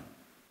name, no?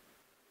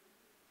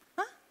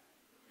 Huh?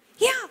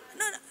 Yeah.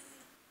 No.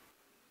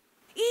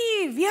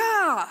 Eve,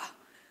 yeah.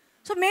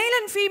 So male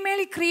and female,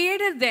 he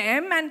created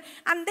them. And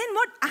then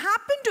what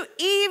happened to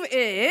Eve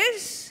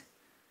is,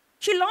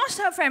 she lost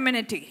her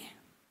femininity.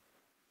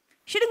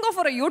 She didn't go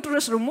for a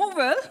uterus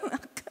removal.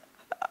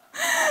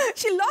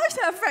 She lost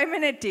her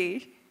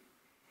femininity.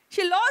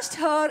 She lost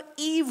her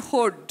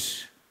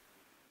Evehood.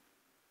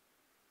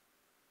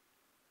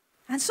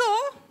 And so,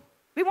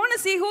 we want to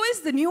see who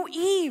is the new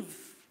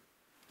Eve.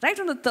 Right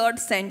from the 3rd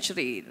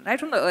century, right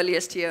from the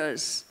earliest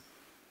years.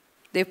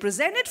 They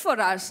present it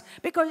for us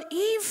because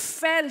Eve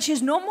fell.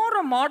 She's no more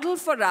a model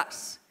for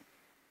us.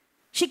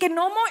 She can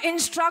no more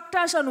instruct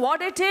us on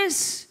what it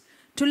is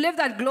to live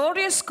that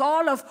glorious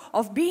call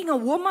of being a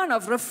woman,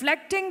 of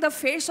reflecting the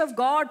face of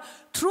God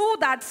through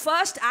that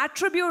first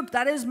attribute,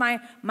 that is my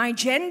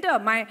gender,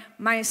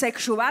 my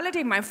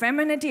sexuality, my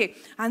femininity.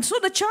 And so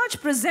the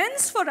church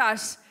presents for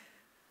us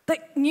the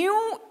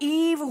new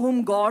Eve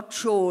whom God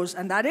chose,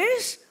 and that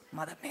is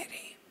Mother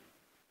Mary.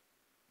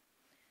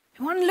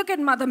 We want to look at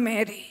Mother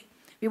Mary.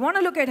 We want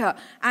to look at her.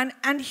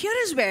 And here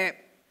is where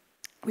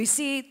we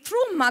see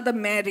through Mother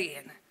Mary,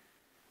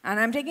 and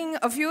I'm taking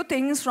a few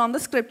things from the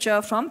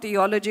scripture, from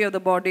theology of the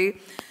body,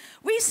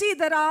 we see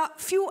there are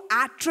few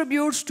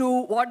attributes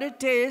to what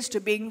it is to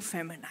being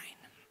feminine.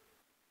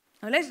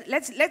 Now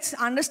let's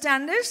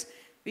understand this.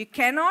 You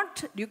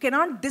cannot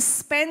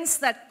dispense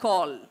that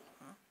call.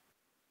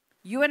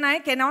 You and I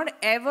cannot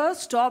ever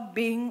stop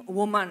being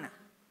woman.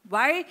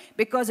 Why?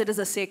 Because it is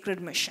a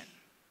sacred mission.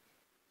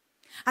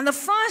 And the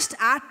first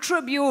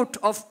attribute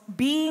of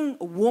being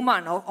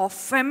woman, of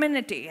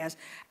femininity,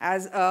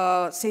 as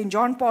St.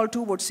 John Paul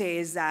II would say,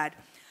 is that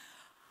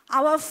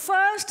our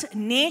first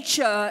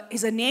nature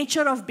is a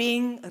nature of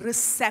being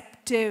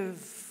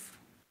receptive,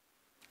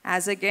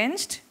 as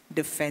against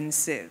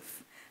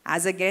defensive,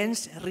 as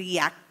against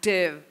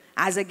reactive,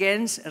 as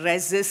against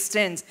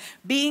resistance.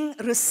 Being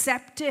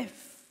receptive.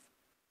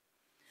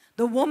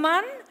 The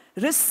woman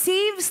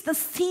receives the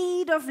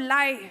seed of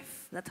life.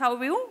 That's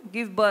how you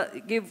give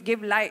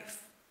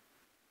life.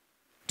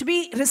 To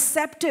be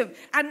receptive.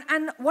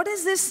 And what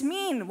does this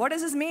mean? What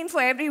does this mean for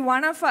every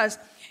one of us?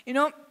 It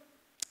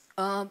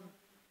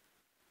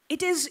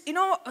is,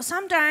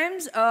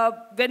 sometimes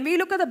when we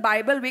look at the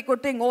Bible, we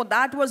could think, oh,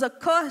 that was a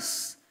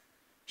curse.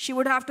 She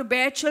would have to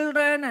bear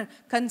children and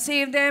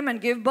conceive them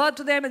and give birth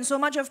to them in so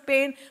much of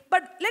pain.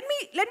 But let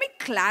me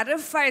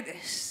clarify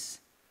this.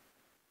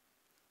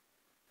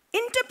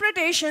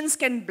 Interpretations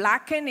can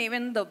blacken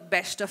even the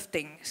best of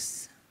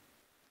things.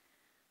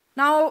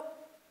 Now,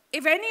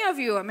 if any of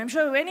you, I'm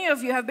sure many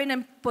of you have been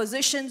in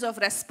positions of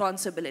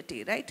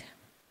responsibility, right?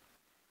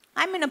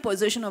 I'm in a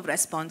position of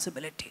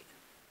responsibility.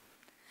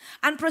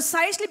 And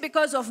precisely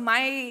because of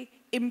my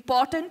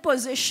important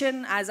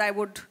position, as I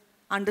would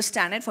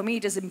understand it, for me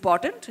it is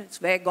important,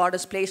 it's where God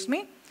has placed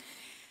me,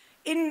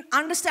 in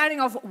understanding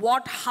of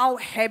how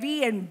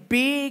heavy and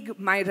big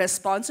my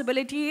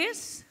responsibility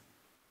is.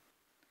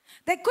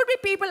 There could be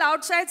people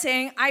outside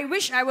saying, I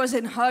wish I was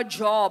in her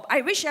job.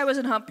 I wish I was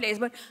in her place.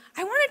 But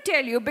I want to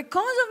tell you,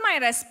 because of my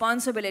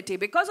responsibility,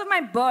 because of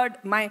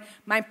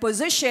my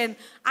position,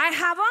 I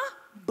have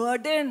a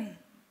burden.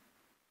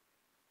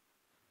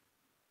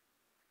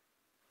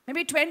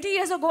 Maybe 20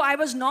 years ago, I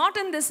was not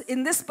in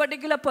this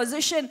particular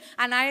position,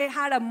 and I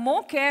had a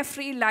more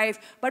carefree life.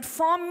 But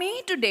for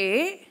me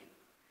today,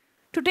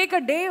 to take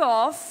a day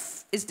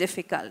off is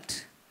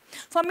difficult.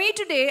 For me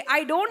today,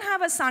 I don't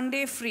have a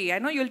Sunday free. I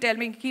know you'll tell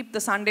me, keep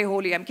the Sunday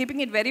holy. I'm keeping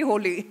it very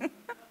holy.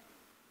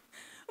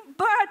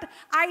 But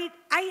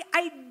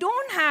I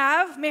don't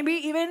have maybe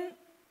even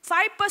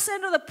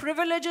 5% of the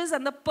privileges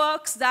and the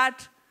perks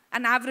that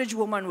an average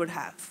woman would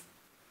have.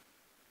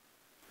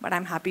 But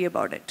I'm happy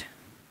about it.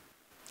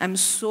 I'm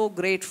so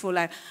grateful.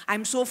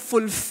 I'm so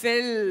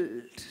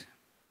fulfilled.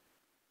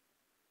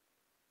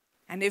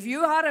 And if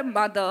you are a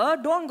mother,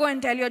 don't go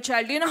and tell your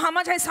child, do you know how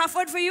much I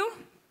suffered for you?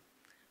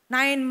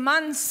 9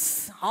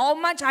 months, how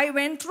much I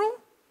went through?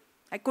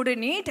 I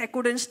couldn't eat, I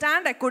couldn't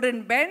stand, I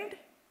couldn't bend.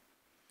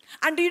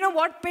 And do you know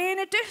what pain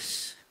it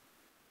is?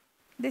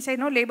 They say,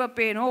 no, labor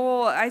pain.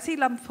 Oh, I see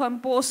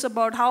some posts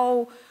about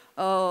how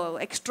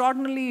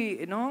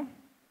extraordinarily,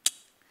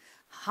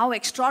 how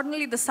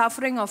extraordinarily the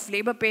suffering of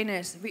labor pain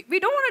is. We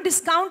don't want to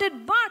discount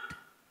it, but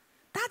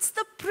that's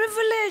the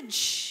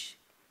privilege.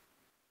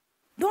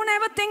 Don't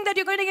ever think that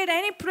you're going to get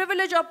any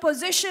privilege or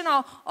position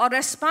or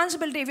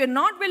responsibility if you're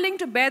not willing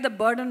to bear the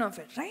burden of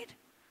it, right?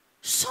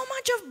 So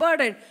much of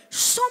burden,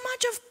 so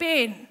much of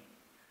pain.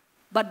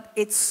 But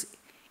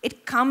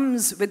it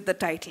comes with the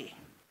title.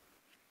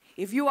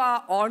 If you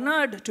are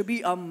honored to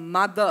be a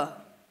mother,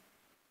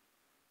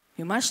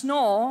 you must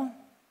know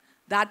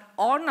that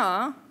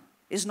honor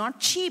is not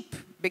cheap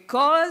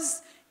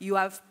because you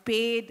have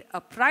paid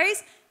a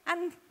price,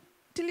 and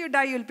till you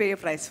die, you'll pay a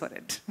price for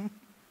it.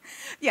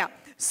 Yeah,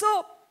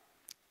 so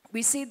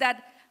we see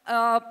that,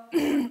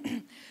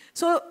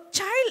 so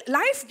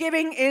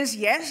life-giving is,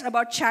 yes,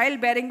 about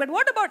childbearing, but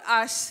what about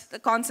us, the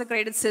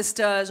consecrated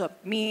sisters, or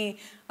me,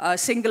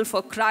 single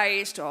for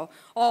Christ, or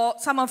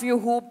some of you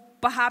who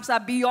perhaps are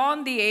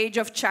beyond the age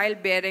of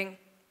childbearing?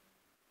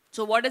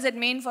 So what does it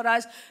mean for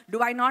us?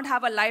 Do I not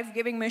have a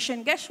life-giving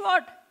mission? Guess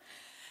what?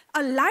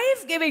 A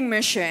life-giving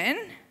mission,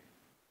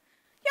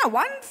 yeah,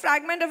 one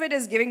fragment of it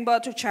is giving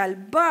birth to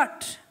child,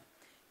 but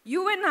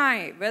you and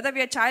I, whether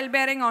we are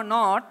childbearing or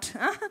not,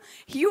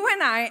 you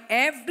and I,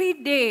 every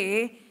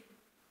day,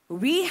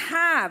 we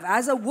have,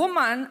 as a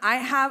woman, I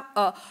have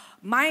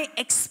my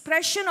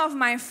expression of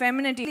my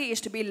femininity is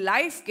to be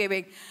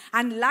life-giving.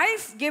 And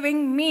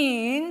life-giving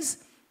means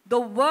the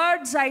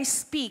words I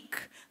speak,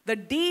 the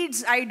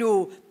deeds I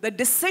do, the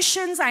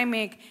decisions I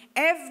make,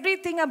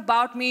 everything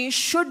about me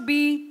should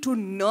be to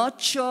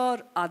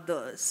nurture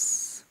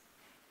others,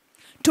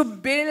 to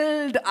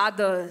build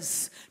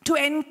others, to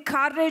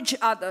encourage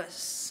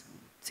others.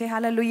 Say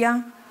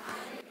hallelujah.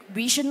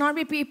 We should not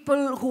be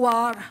people who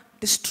are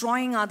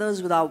destroying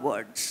others with our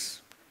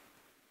words.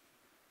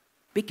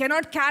 We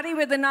cannot carry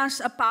within us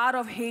a power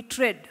of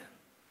hatred.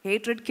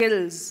 Hatred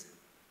kills.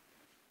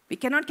 We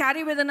cannot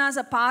carry within us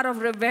a power of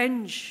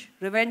revenge.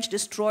 Revenge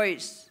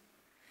destroys.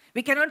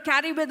 We cannot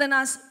carry within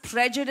us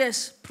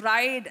prejudice,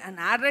 pride, and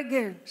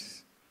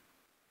arrogance.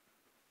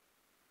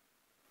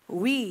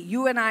 We,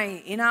 you and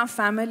I, in our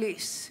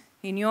families,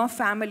 in your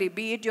family,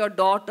 be it your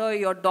daughter,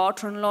 your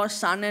daughter-in-law,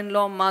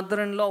 son-in-law,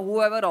 mother-in-law,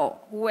 whoever, or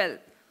who else,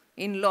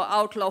 in-law,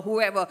 outlaw,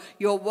 whoever,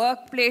 your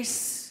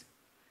workplace,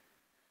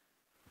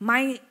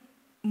 my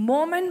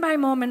moment by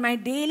moment, my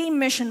daily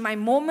mission, my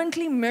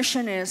momently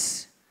mission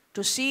is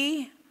to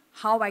see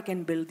how I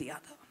can build the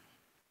other.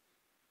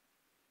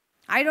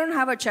 I don't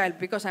have a child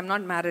because I'm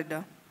not married.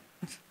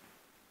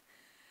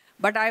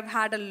 But I've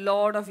had a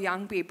lot of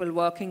young people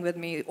working with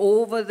me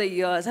over the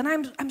years, and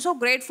I'm so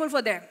grateful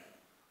for them.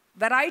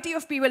 Variety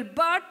of people,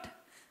 but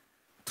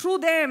through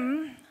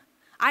them,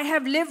 I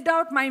have lived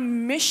out my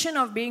mission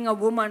of being a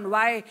woman.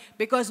 Why?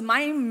 Because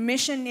my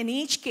mission in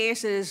each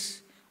case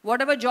is,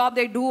 whatever job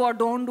they do or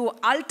don't do,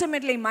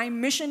 ultimately my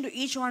mission to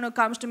each one who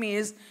comes to me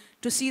is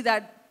to see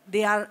that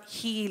they are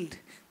healed,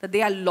 that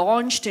they are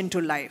launched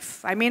into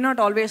life. I may not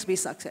always be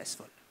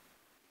successful.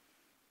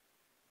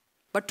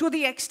 But to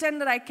the extent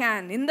that I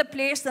can, in the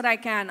place that I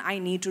can, I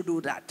need to do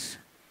that.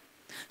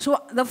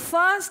 So the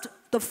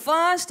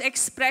first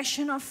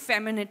expression of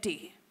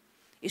femininity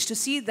is to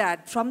see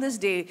that from this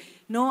day,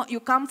 no, you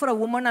come for a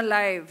woman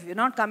alive. You're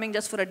not coming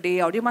just for a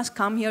day out. You must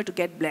come here to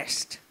get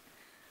blessed.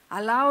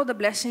 Allow the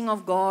blessing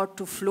of God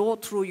to flow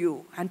through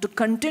you and to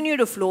continue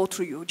to flow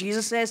through you.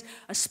 Jesus says,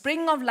 a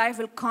spring of life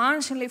will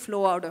constantly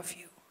flow out of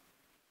you.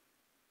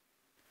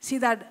 See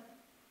that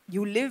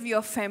you live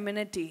your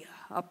femininity.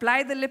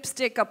 Apply the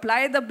lipstick,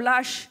 apply the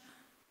blush.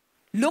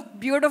 Look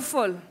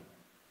beautiful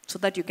so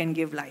that you can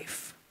give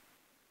life.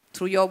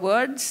 Through your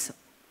words,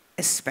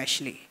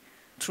 especially.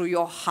 Through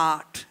your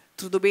heart.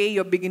 Through the way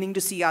you're beginning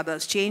to see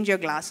others. Change your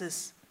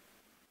glasses.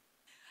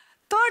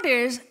 Third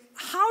is,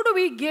 how do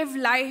we give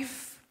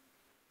life?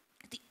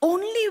 The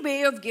only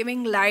way of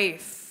giving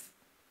life,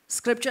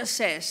 Scripture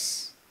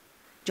says,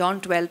 John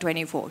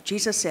 12:24,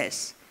 Jesus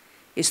says,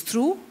 is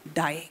through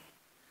dying,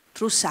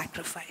 through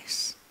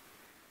sacrifice.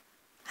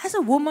 As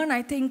a woman,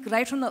 I think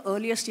right from the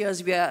earliest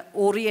years, we are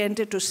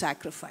oriented to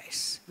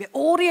sacrifice. We are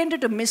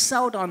oriented to miss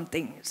out on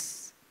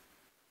things.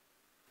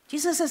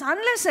 Jesus says,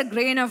 unless a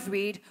grain of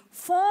wheat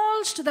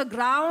falls to the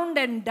ground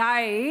and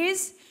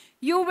dies,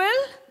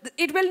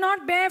 it will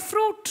not bear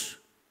fruit.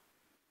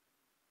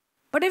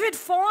 But if it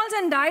falls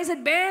and dies,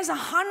 it bears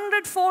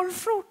 100-fold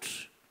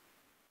fruit.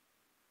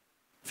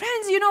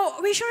 Friends,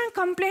 we shouldn't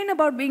complain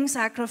about being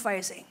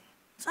sacrificing.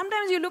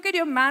 Sometimes you look at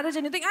your marriage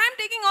and you think, I'm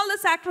taking all the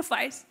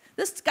sacrifice.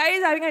 This guy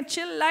is having a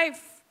chill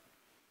life.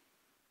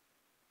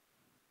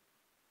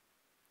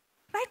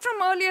 Right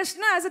from earliest,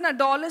 as an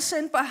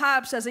adolescent,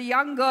 perhaps, as a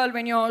young girl,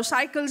 when your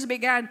cycles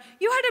began,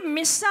 you had to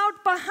miss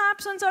out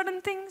perhaps on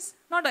certain things.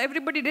 Not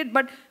everybody did,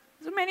 but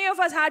many of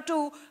us had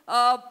to,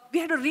 we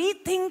had to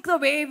rethink the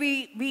way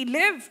we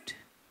lived.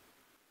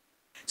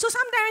 So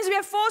sometimes we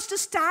are forced to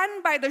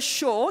stand by the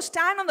shore,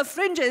 stand on the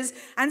fringes,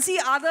 and see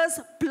others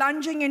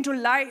plunging into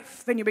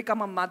life when you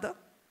become a mother.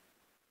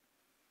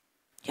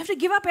 You have to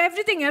give up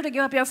everything. You have to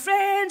give up your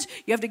friends.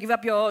 You have to give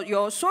up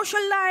your social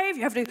life.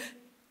 You have to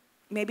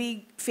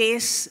maybe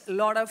face a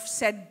lot of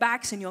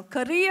setbacks in your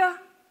career.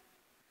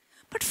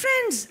 But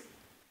friends,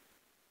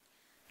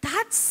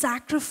 that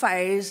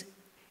sacrifice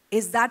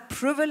is that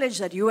privilege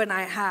that you and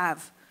I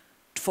have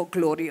for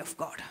glory of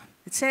God.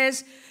 It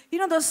says,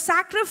 those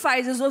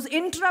sacrifices, those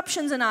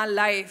interruptions in our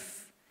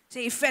life.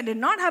 Say, if I did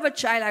not have a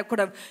child, I could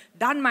have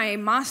done my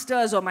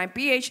master's or my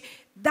PhD.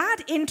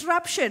 That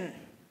interruption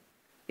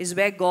is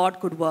where God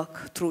could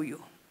work through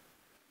you.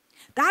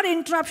 That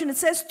interruption, it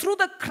says, through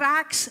the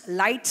cracks,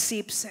 light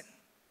seeps in.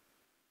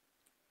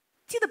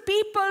 See, the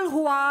people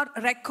who are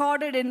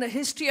recorded in the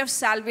history of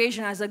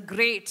salvation as the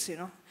greats,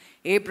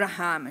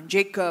 Abraham and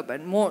Jacob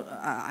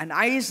and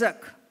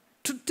Isaac.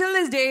 Till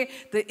this day,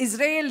 the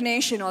Israel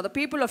nation or the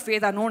people of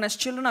faith are known as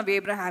children of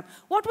Abraham.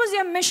 What was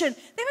their mission?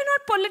 They were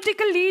not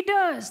political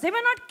leaders. They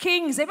were not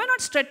kings. They were not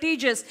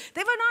strategists.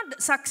 They were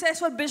not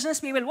successful business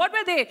people. What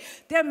were they?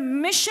 Their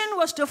mission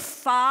was to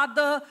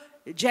father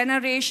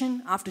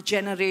generation after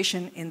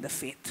generation in the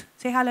faith.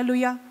 Say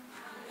hallelujah.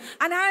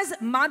 And as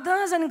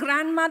mothers and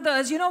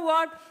grandmothers, you know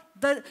what?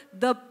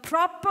 The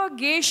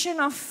propagation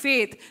of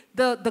faith,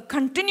 the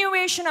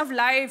continuation of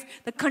life,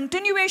 the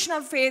continuation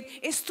of faith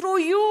is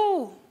through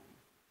you.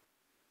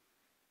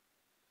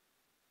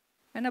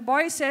 When a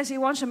boy says he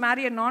wants to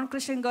marry a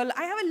non-Christian girl,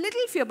 I have a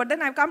little fear, but then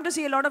I've come to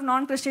see a lot of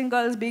non-Christian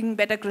girls being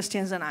better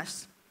Christians than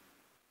us.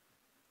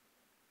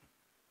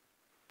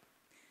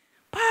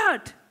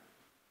 But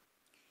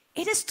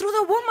it is through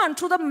the woman,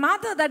 through the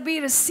mother, that we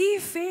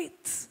receive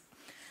faith.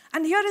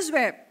 And here is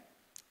where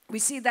we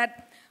see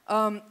that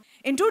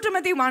in 2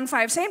 Timothy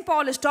 1:5, St.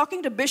 Paul is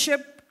talking to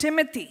Bishop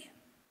Timothy.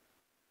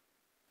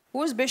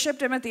 Who is Bishop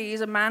Timothy?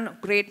 He's a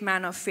great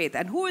man of faith.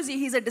 And who is he?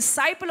 He's a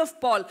disciple of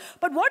Paul.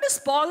 But what does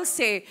Paul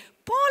say?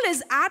 Paul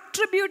is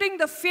attributing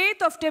the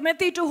faith of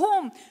Timothy to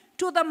whom?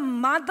 To the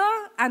mother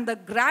and the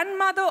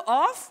grandmother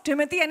of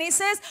Timothy. And he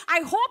says,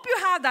 I hope you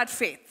have that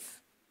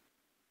faith.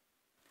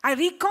 I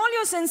recall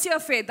your sincere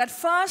faith that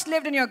first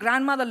lived in your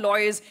grandmother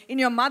Lois, in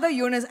your mother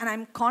Eunice, and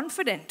I'm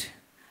confident.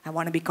 I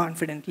want to be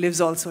confident,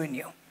 lives also in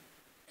you.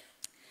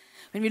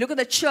 When we look at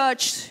the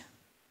church,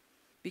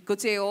 we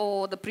could say,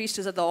 oh, the priest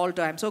is at the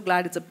altar. I'm so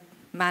glad it's a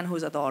man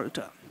who's at the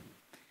altar.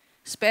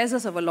 Spares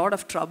us of a lot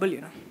of trouble,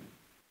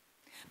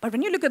 But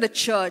when you look at the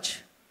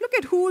church, look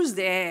at who's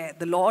there.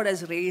 The Lord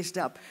has raised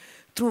up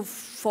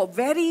for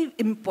very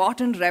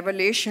important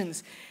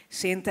revelations.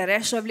 Saint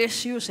Teresa of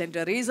Lisieux, Saint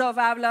Teresa of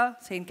Avila,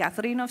 Saint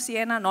Catherine of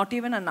Siena, not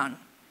even a nun.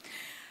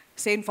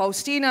 Saint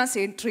Faustina,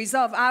 Saint Teresa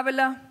of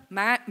Avila,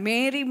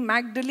 Mary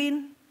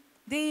Magdalene,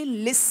 they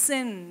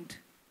listened.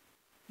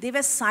 They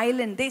were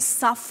silent, they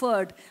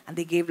suffered, and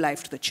they gave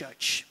life to the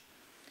church.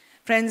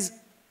 Friends,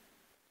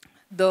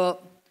 the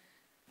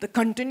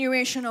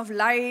continuation of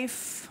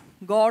life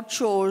God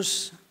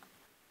chose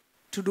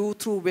to do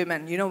through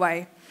women. You know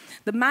why?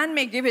 The man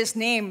may give his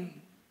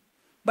name,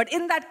 but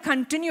in that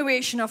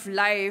continuation of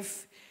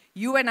life,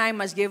 you and I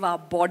must give our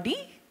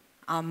body,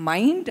 our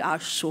mind, our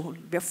soul.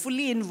 We're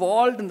fully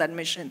involved in that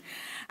mission.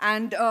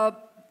 And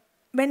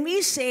when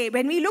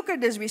we look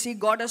at this, we see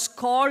God has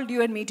called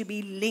you and me to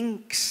be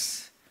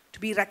links, to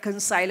be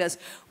reconcilers.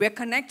 We're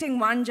connecting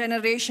one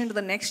generation to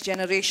the next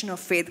generation of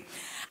faith.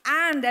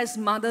 And as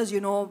mothers,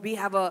 we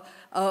have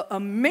a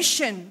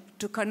mission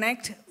to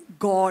connect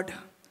God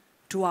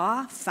to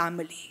our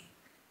family.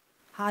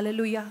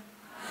 Hallelujah.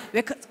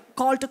 We're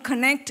called to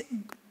connect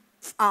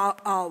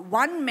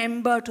one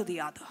member to the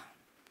other.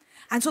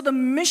 And so the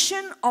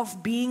mission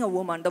of being a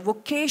woman, the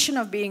vocation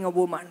of being a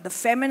woman, the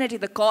femininity,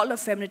 the call of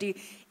femininity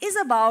is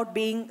about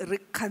being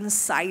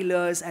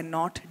reconcilers and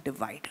not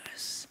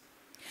dividers.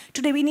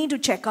 Today we need to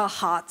check our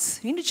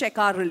hearts. We need to check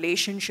our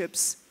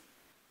relationships.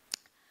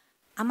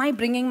 Am I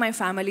bringing my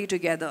family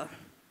together?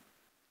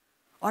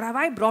 Or have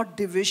I brought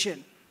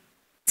division?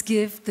 Let's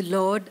give the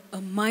Lord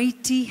a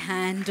mighty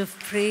hand of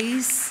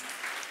praise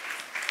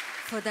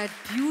for that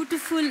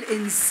beautiful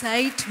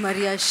insight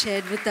Maria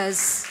shared with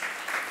us,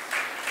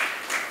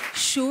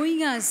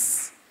 showing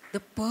us the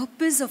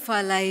purpose of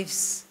our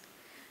lives,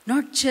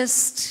 not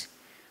just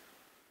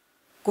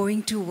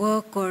going to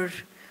work or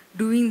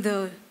doing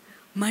the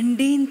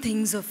mundane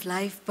things of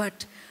life,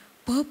 but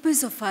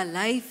purpose of our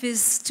life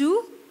is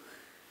to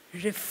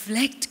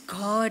reflect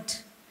God,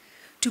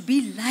 to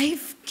be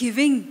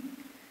life-giving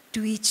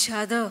to each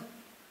other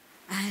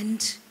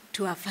and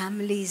to our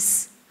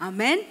families.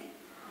 Amen.